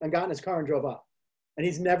team. And got in his car and drove off. And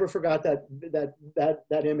he's never forgot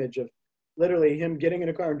that image of literally him getting in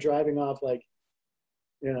a car and driving off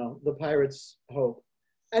the Pirates' hope.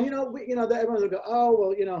 And, everyone will go,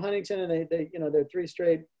 oh, well, Huntington and they're 3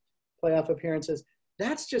 straight playoff appearances.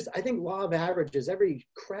 That's just, I think, law of averages. Every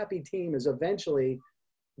crappy team is eventually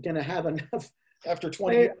going to have enough. After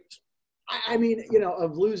 20 years. I mean,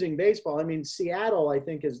 of losing baseball. I mean, Seattle, I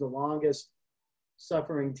think, is the longest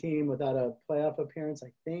suffering team without a playoff appearance,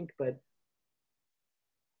 I think. But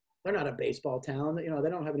they're not a baseball town. They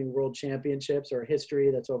don't have any world championships or history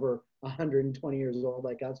that's over 120 years old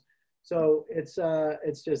like us. So it's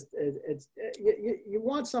just you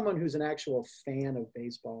want someone who's an actual fan of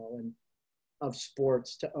baseball and of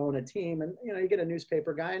sports to own a team. And, you get a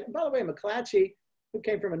newspaper guy. And by the way, McClatchy, who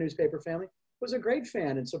came from a newspaper family, was a great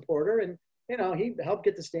fan and supporter. And, you know, he helped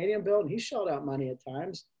get the stadium built, and he shelled out money at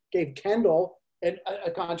times, gave Kendall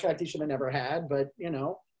a contract he should have never had, but, you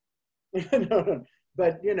know,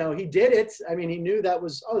 but, you know, he did it. I mean, he knew that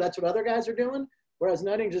was, oh, that's what other guys are doing. Whereas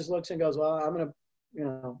Nutting just looks and goes, well, I'm going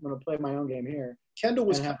to play my own game here. Kendall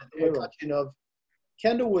was kind of the McCutcheon of,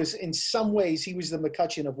 Kendall was, in some ways, he was the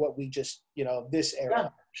McCutcheon of what we just, you know, this era. Yeah,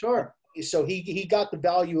 sure. So he got the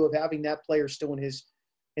value of having that player still in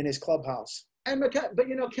his clubhouse. And but,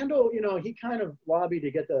 you know, Kendall, you know, he kind of lobbied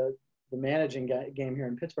to get the managing game here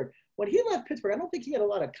in Pittsburgh. When he left Pittsburgh, I don't think he had a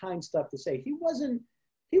lot of kind stuff to say. He wasn't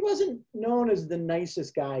known as the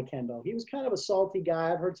nicest guy, Kendall. He was kind of a salty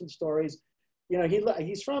guy. I've heard some stories. You know,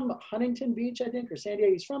 he's from Huntington Beach, I think, or San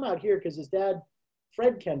Diego. He's from out here because his dad,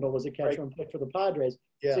 Fred Kendall, was a catcher and played for the Padres.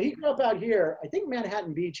 Yeah. So he grew up out here. I think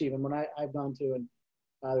Manhattan Beach, even, when I've gone to, and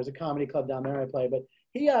there's a comedy club down there I play. But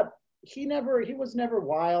he was never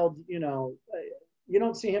wild. You know, you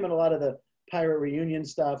don't see him in a lot of the Pirate reunion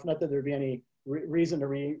stuff. Not that there'd be any reason to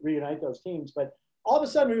reunite those teams, but all of a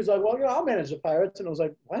sudden he was like, well, you know, I'll manage the Pirates. And I was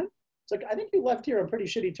like, what? It's like, I think you left here on pretty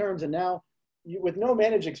shitty terms, and now with no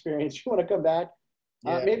manage experience, you want to come back?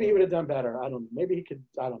 Yeah. Maybe he would have done better. I don't know. Maybe he could.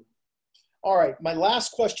 I don't know. All right. My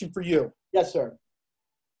last question for you. Yes, sir.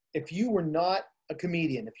 If you were not a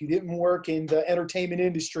comedian, if you didn't work in the entertainment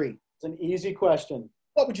industry, it's an easy question.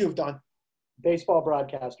 What would you have done? Baseball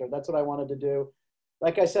broadcaster. That's what I wanted to do.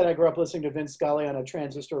 Like I said, I grew up listening to Vince Scully on a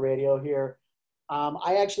transistor radio here.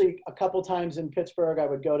 I actually, a couple times in Pittsburgh, I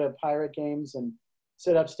would go to Pirate games and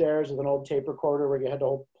sit upstairs with an old tape recorder where you had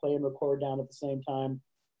to play and record down at the same time,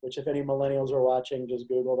 which if any millennials are watching, just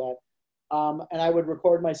Google that. And I would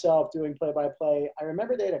record myself doing play-by-play. I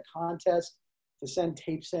remember they had a contest to send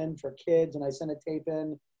tapes in for kids, and I sent a tape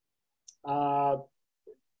in.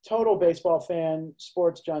 Total baseball fan,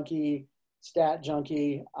 sports junkie, stat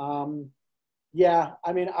junkie. Yeah,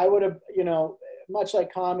 I mean, I would have, you know, much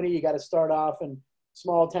like comedy, you got to start off in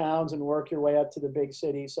small towns and work your way up to the big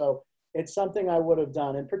city. So it's something I would have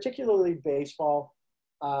done, and particularly baseball,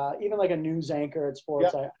 even like a news anchor at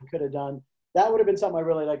sports, I could have done. That would have been something I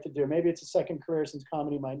really like to do. Maybe it's a second career since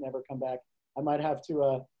comedy might never come back. I might have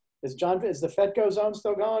to, is the Fetco zone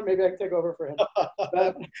still going? Maybe I can take over for him.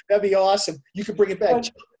 That'd be awesome. You could bring it back.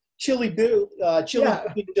 Chili Bill,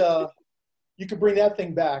 you could bring that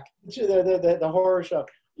thing back. The horror show.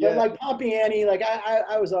 Yeah. But like Pompey Annie, like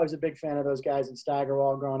I was always a big fan of those guys in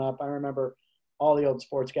Staggerwall growing up. I remember all the old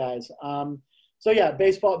sports guys. So yeah,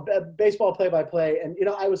 baseball play-by-play. And, you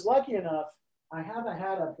know, I was lucky enough. I have a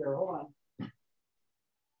hat up here. Hold on.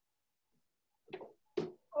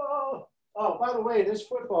 Oh, by the way, this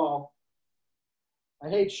football, I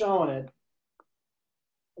hate showing it.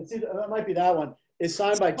 It might be that one. It's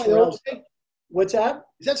signed by Terrell. What's that?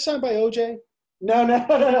 Is that signed by OJ?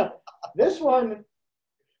 No. This one,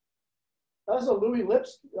 that's a Louis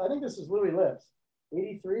Lips. I think this is Louis Lips.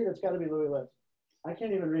 83, that's got to be Louis Lips. I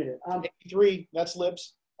can't even read it. 83, that's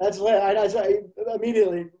Lips. That's Lips. I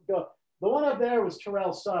immediately go. The one up there was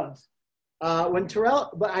Terrell Suggs.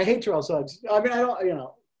 But I hate Terrell Suggs. I mean, I don't, you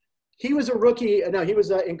know. He was a rookie. No, he was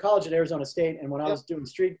in college at Arizona State. And when I was doing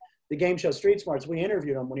the game show Street Smarts, we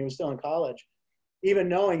interviewed him when he was still in college. Even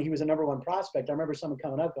knowing he was a #1 prospect, I remember someone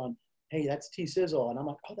coming up going, hey, that's T-Sizzle. And I'm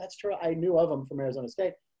like, oh, that's true. I knew of him from Arizona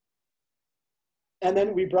State. And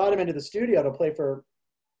then we brought him into the studio to play for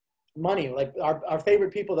money. Like our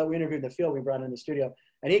favorite people that we interviewed in the field, we brought in the studio.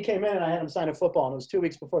 And he came in and I had him sign a football. And it was 2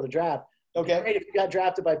 weeks before the draft. Okay, great if he got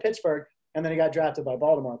drafted by Pittsburgh and then he got drafted by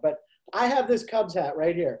Baltimore. But I have this Cubs hat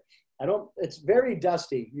right here. It's very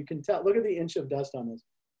dusty. You can tell, look at the inch of dust on this.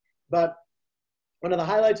 But one of the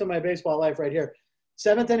highlights of my baseball life right here,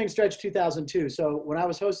 7th inning stretch 2002. So when I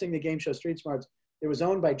was hosting the game show Street Smarts, it was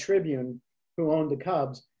owned by Tribune, who owned the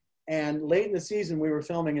Cubs. And late in the season, we were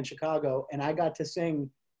filming in Chicago, and I got to sing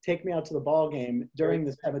Take Me Out to the Ball Game during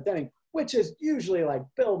the 7th inning, which is usually like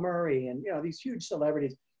Bill Murray and, you know, these huge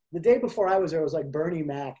celebrities. The day before I was there, it was like Bernie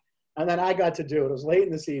Mac. And then I got to do it. It was late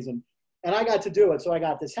in the season. And I got to do it, so I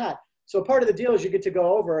got this hat. So part of the deal is you get to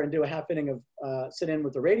go over and do a half inning of sit in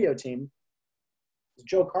with the radio team. It was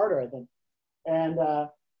Joe Carter, I think. And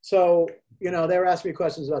so, you know, they were asking me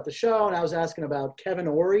questions about the show, and I was asking about Kevin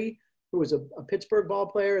Ory, who was a Pittsburgh ball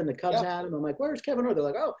player, and the Cubs had him. I'm like, where's Kevin Ory? They're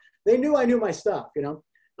like, oh, they knew I knew my stuff, you know.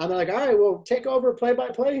 And they're like, all right, well, take over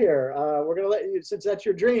play-by-play here. We're going to let you, since that's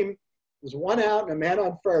your dream. There's 1 out and a man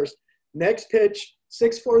on first. Next pitch,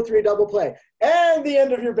 6-4-3 double play. And the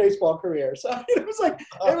end of your baseball career. So it was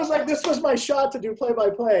like this was my shot to do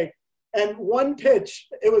play-by-play. And one pitch,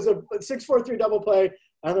 it was a 6-4-3 double play.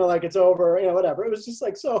 And they're like, it's over, you know, whatever. It was just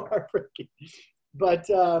like so heartbreaking. But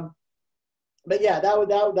But yeah,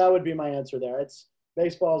 that would be my answer there. It's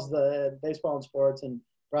baseball and sports and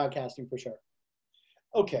broadcasting for sure.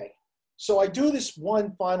 Okay. So I do this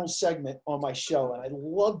one final segment on my show, and I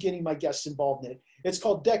love getting my guests involved in it. It's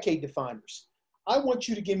called Decade Definers. I want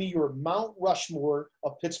you to give me your Mount Rushmore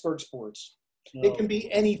of Pittsburgh sports. No. It can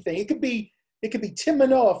be anything. It could be Tim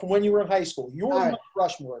Manoa from when you were in high school. Your Mount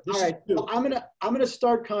Rushmore. All right. Well, I'm gonna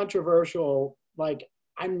start controversial. Like,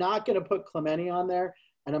 I'm not gonna put Clemente on there,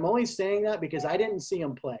 and I'm only saying that because I didn't see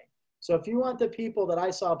him play. So if you want the people that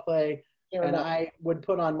I saw play, I would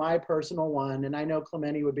put on my personal one, and I know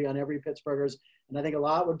Clemente would be on every Pittsburghers, and I think a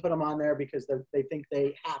lot would put him on there because they think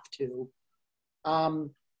they have to.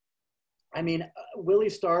 I mean, Willie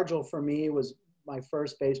Stargell for me was my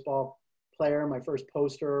first baseball player, my first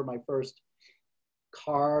poster, my first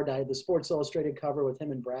card. I had the Sports Illustrated cover with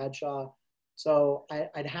him and Bradshaw. So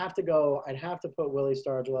I'd have to put Willie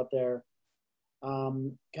Stargell up there.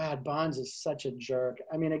 God, Bonds is such a jerk.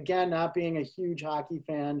 I mean, again, not being a huge hockey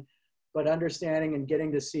fan, but understanding and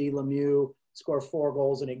getting to see Lemieux score 4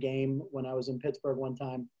 goals in a game when I was in Pittsburgh one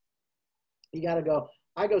time. You got to go.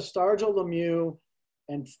 I go Stargell, Lemieux,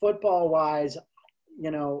 and football-wise,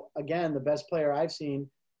 again, the best player I've seen,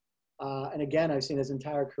 and again, I've seen his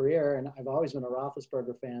entire career, and I've always been a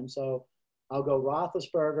Roethlisberger fan, so I'll go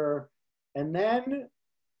Roethlisberger. And then,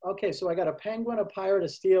 okay, so I got a Penguin, a Pirate, a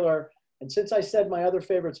Steeler, and since I said my other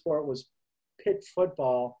favorite sport was Pitt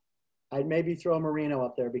football, I'd maybe throw Marino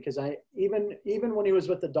up there because even when he was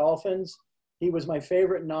with the Dolphins, he was my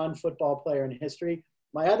favorite non-football player in history.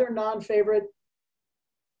 My other non-favorite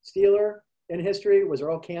Steeler in history was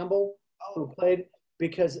Earl Campbell, who played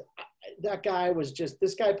because that guy was just,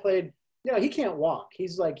 this guy played, he can't walk.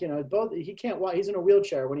 He's like, he can't walk. He's in a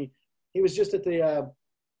wheelchair. When he was just at the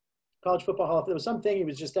College Football Hall. There was something, he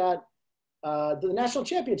was just at the national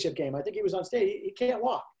championship game. I think he was on stage. He can't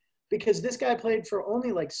walk because this guy played for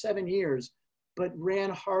only like 7 years, but ran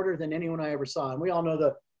harder than anyone I ever saw. And we all know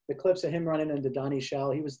the clips of him running into Donnie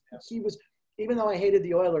Shell. He was, even though I hated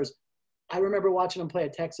the Oilers, I remember watching him play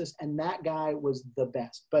at Texas, and that guy was the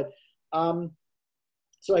best. But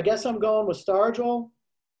so I guess I'm going with Stargell,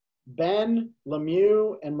 Ben,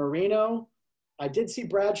 Lemieux, and Marino. I did see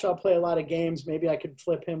Bradshaw play a lot of games. Maybe I could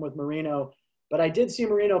flip him with Marino. But I did see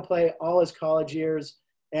Marino play all his college years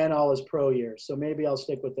and all his pro years. So maybe I'll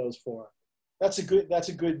stick with those 4. That's a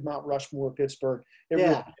good Mount Rushmore, Pittsburgh.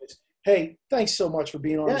 Really is. Hey, thanks so much for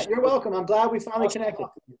being on. Yeah, you're welcome. I'm glad we finally connected.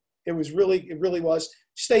 It really was.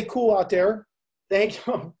 Stay cool out there. Thank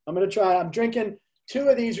you. I'm going to try. I'm drinking 2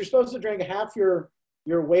 of these. You're supposed to drink half your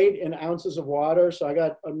weight in ounces of water. So I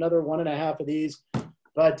got another 1.5 of these.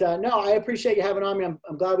 But no, I appreciate you having on me.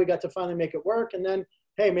 I'm glad we got to finally make it work. And then,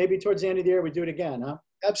 hey, maybe towards the end of the year, we do it again, huh?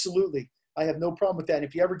 Absolutely. I have no problem with that.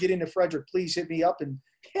 If you ever get into Frederick, please hit me up and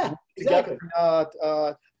exactly.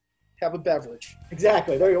 Have a beverage.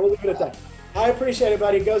 Exactly. There you go. We'll leave it at that. I appreciate it,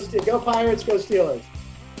 buddy. Go Pirates, go Steelers.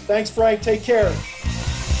 Thanks, Frank. Take care.